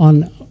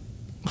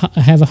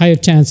have a higher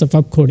chance of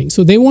upcoding.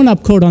 So they won't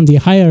upcode on the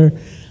higher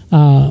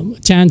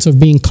chance of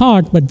being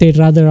caught, but they'd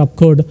rather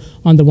upcode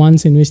on the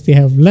ones in which they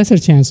have lesser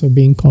chance of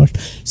being caught.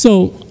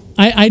 So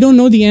I don't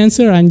know the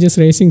answer. I'm just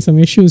raising some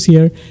issues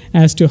here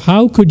as to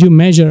how could you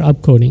measure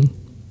upcoding.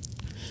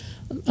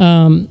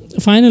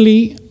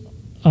 Finally,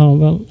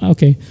 about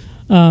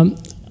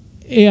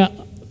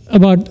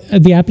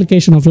the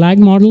application of lag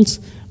models.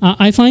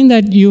 I find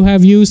that you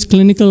have used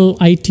clinical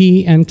IT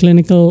and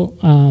clinical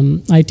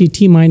IT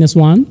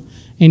T-1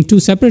 in two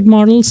separate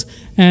models,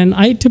 and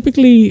I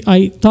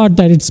thought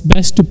that it's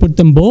best to put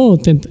them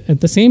both at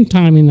the same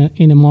time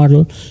in a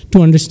model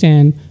to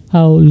understand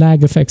how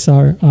lag effects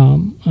are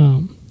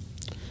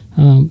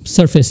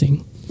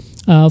surfacing.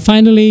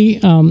 Finally,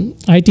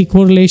 IT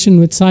correlation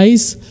with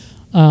size,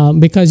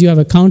 because you have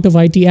a count of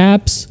IT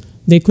apps,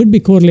 they could be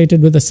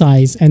correlated with the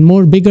size, and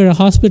bigger a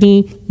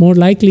hospital, more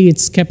likely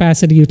its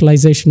capacity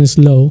utilization is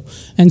low,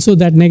 and so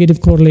that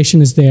negative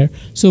correlation is there.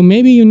 So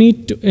maybe you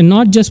need to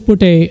not just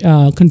put a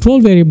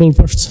control variable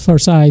for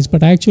size,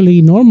 but actually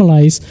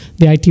normalize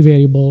the IT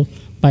variable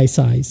by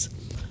size.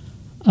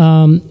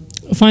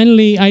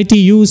 Finally, IT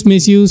use,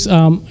 misuse,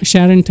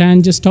 Sharon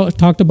Tan just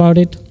talked about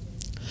it.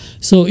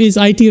 So is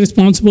IT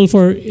responsible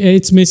for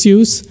its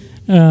misuse,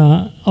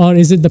 or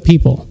is it the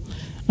people?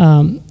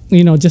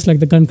 Just like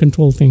the gun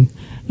control thing.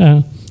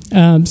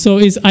 So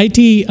is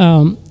IT,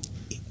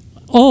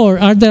 or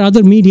are there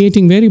other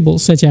mediating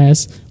variables such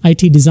as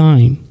IT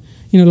design?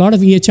 A lot of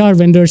EHR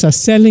vendors are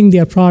selling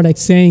their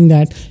products saying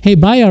that, hey,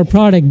 buy our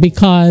product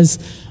because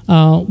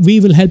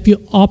we will help you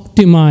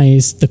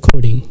optimize the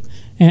coding.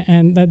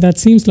 And that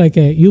seems like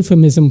a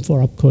euphemism for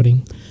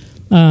upcoding.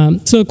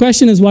 So the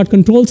question is, what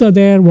controls are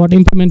there, what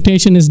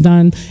implementation is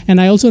done,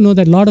 and I also know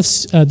that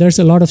there's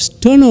a lot of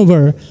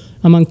turnover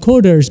among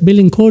coders,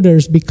 billing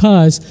coders,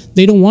 because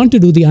they don't want to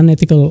do the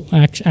unethical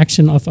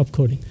action of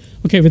upcoding.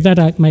 Okay, with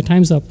that, my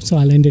time's up, so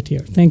I'll end it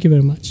here. Thank you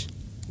very much.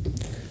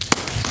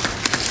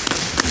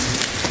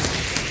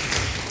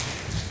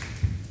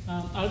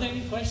 Are there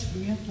any questions? Do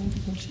we have time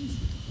for questions?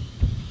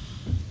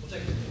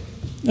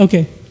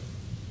 Okay.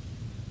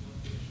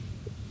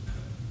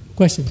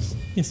 Questions?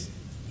 Yes.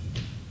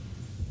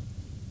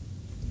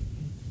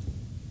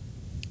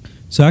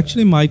 So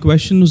actually, my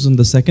question was on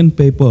the second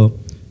paper.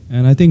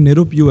 And I think,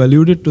 Nirup, you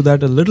alluded to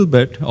that a little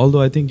bit, although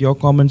I think your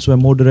comments were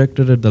more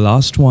directed at the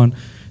last one.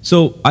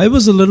 So I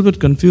was a little bit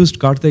confused,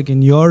 Kartik,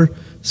 in your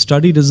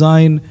study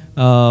design,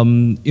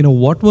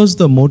 what was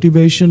the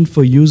motivation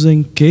for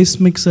using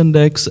case mix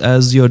index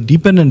as your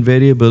dependent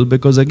variable?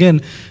 Because again,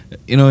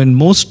 in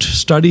most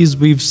studies,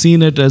 we've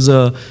seen it as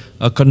a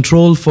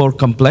control for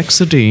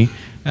complexity,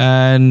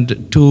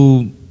 and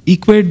to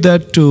equate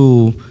that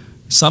to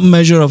some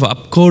measure of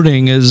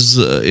upcoding is,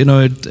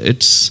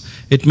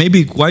 it may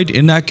be quite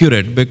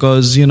inaccurate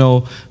because,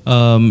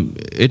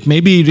 it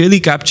may be really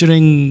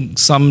capturing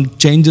some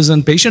changes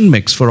in patient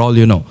mix for all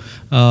you know,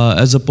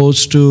 as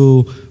opposed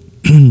to,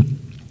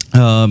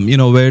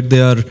 where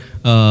they are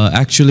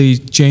actually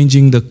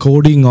changing the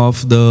coding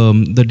of the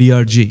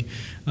DRG.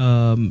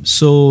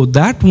 So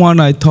that one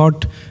I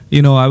thought,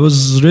 I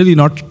was really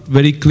not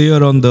very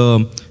clear on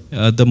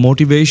the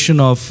motivation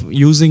of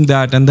using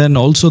that, and then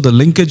also the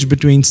linkage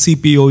between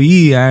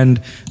CPOE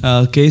and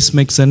case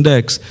mix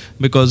index,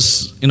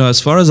 because as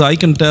far as I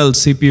can tell,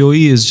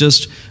 CPOE is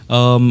just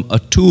a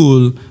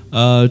tool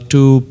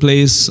to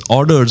place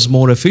orders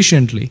more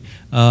efficiently,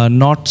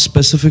 not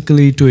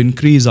specifically to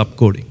increase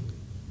upcoding.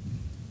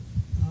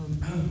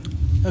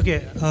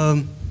 Okay.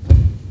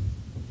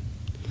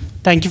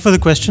 Thank you for the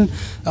question.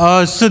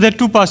 So there are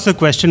two parts to the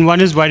question. One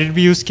is why did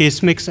we use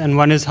case mix, and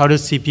one is how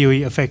does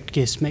CPOE affect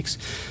case mix.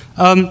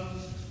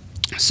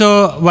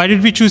 So why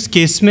did we choose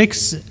case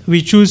mix?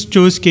 We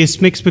chose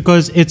case mix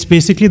because it's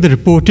basically the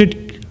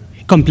reported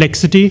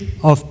complexity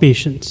of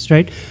patients,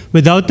 right?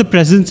 Without the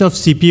presence of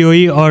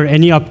CPOE or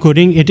any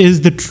upcoding, it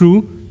is the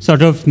true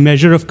sort of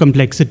measure of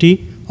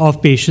complexity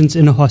of patients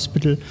in a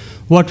hospital.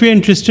 What we're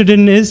interested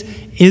in is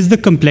the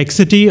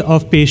complexity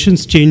of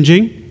patients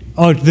changing,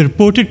 or the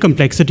reported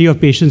complexity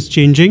of patients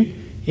changing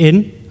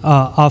in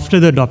after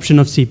the adoption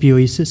of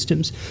CPOE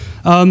systems.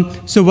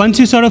 So once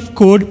you sort of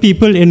code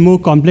people in more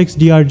complex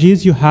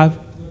DRGs, you have...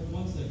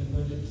 One second,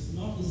 but it's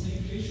not the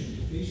same patient.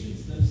 The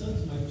patients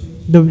themselves might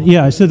change.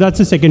 Yeah, so that's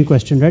the second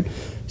question, right?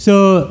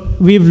 So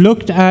we've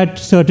looked at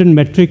certain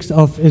metrics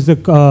of is the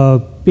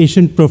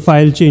patient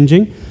profile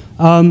changing.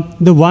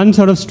 The one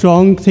sort of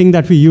strong thing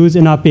that we use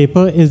in our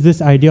paper is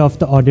this idea of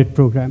the audit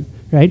program,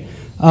 right?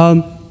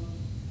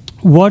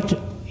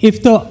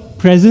 If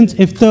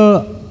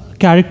the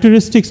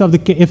characteristics of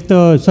if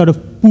the sort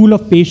of pool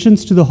of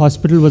patients to the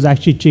hospital was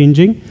actually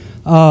changing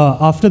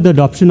after the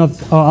adoption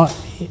of,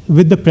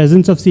 with the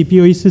presence of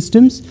CPOE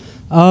systems,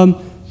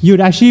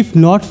 you'd actually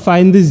not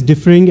find these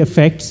differing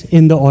effects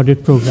in the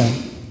audit program,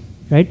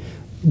 right?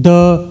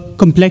 The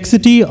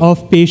complexity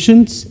of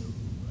patients,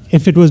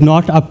 if it was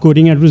not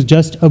upcoding, it was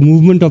just a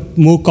movement of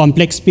more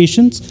complex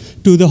patients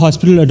to the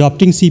hospital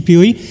adopting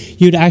CPOE,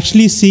 you'd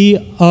actually see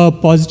a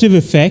positive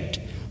effect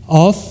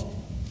of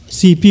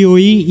CPOE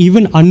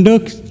even under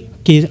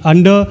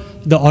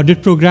the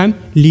audit program,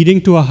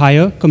 leading to a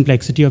higher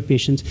complexity of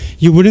patients.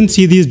 You wouldn't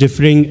see these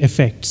differing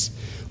effects.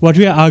 What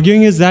we are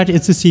arguing is that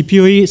it's a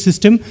CPOE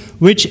system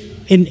which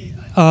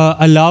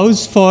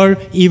allows for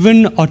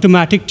even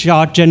automatic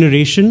chart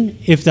generation,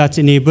 if that's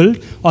enabled,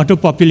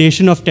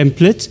 auto-population of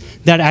templates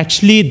that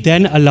actually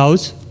then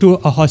allows to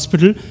a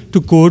hospital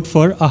to code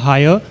for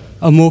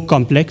a more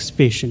complex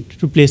patient,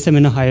 to place them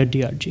in a higher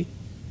DRG.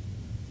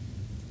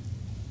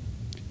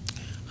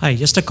 Hi,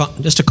 just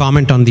a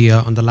comment on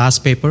the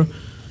last paper.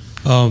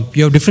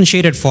 You have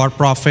differentiated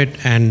for-profit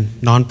and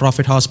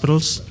non-profit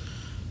hospitals.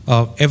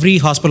 Every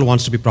hospital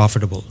wants to be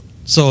profitable.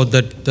 So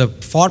the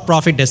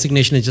for-profit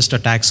designation is just a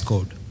tax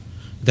code.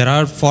 There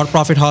are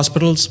for-profit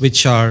hospitals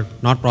which are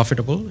not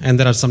profitable, and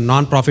there are some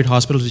non-profit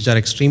hospitals which are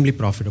extremely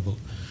profitable.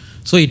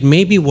 So it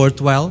may be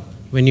worthwhile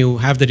when you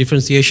have the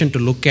differentiation to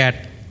look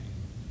at,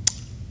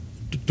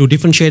 to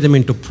differentiate them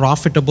into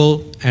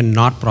profitable and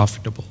not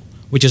profitable,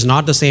 which is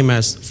not the same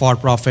as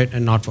for-profit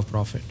and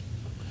not-for-profit.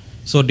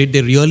 So did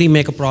they really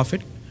make a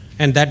profit?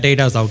 And that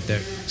data is out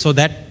there. So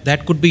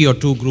that could be your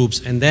two groups.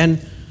 And then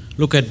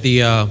look at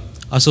the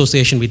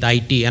association with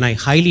IT, and I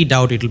highly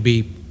doubt it will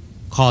be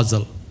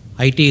causal.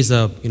 IT is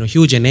a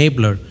huge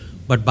enabler,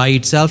 but by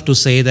itself to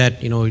say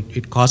that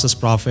it causes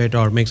profit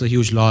or makes a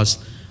huge loss,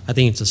 I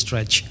think it's a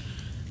stretch.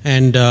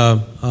 And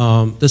the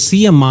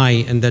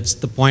CMI, and that's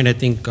the point I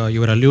think you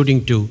were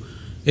alluding to,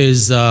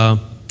 is not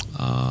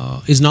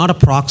a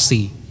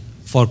proxy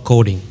for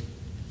coding.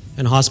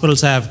 And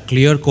hospitals have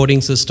clear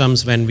coding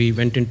systems. When we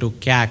went into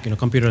CAC,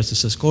 computer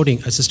assisted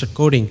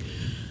coding,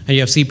 and you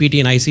have CPT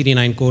and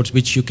ICD-9 codes,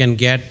 which you can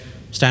get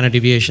standard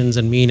deviations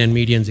and mean and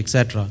medians,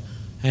 etc.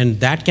 And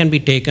that can be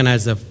taken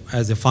as a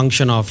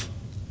function of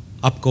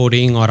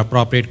upcoding or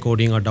appropriate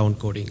coding or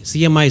downcoding.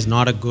 CMI is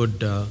not a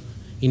good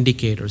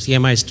indicator.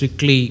 CMI is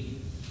strictly,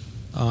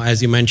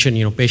 as you mentioned,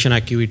 patient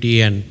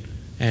acuity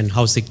and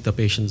how sick the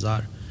patients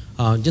are.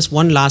 Just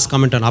one last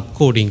comment on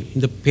upcoding.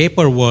 In the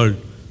paper world,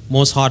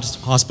 most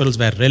hospitals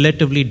were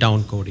relatively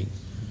downcoding.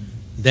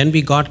 Then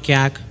we got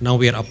CAC, now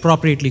we are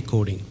appropriately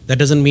coding. That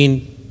doesn't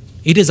mean,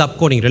 it is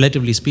upcoding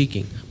relatively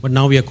speaking, but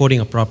now we are coding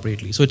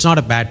appropriately. So it's not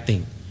a bad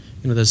thing.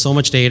 There's so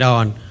much data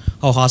on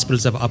how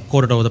hospitals have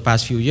upcoded over the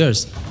past few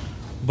years,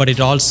 but it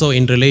also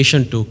in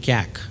relation to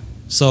CAC.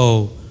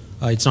 So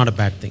it's not a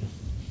bad thing.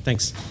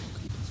 Thanks.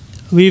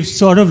 We've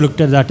sort of looked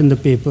at that in the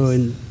paper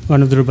in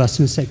one of the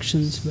robustness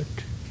sections, but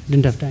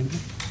didn't have time.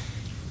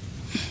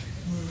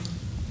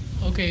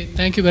 Okay,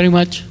 thank you very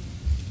much.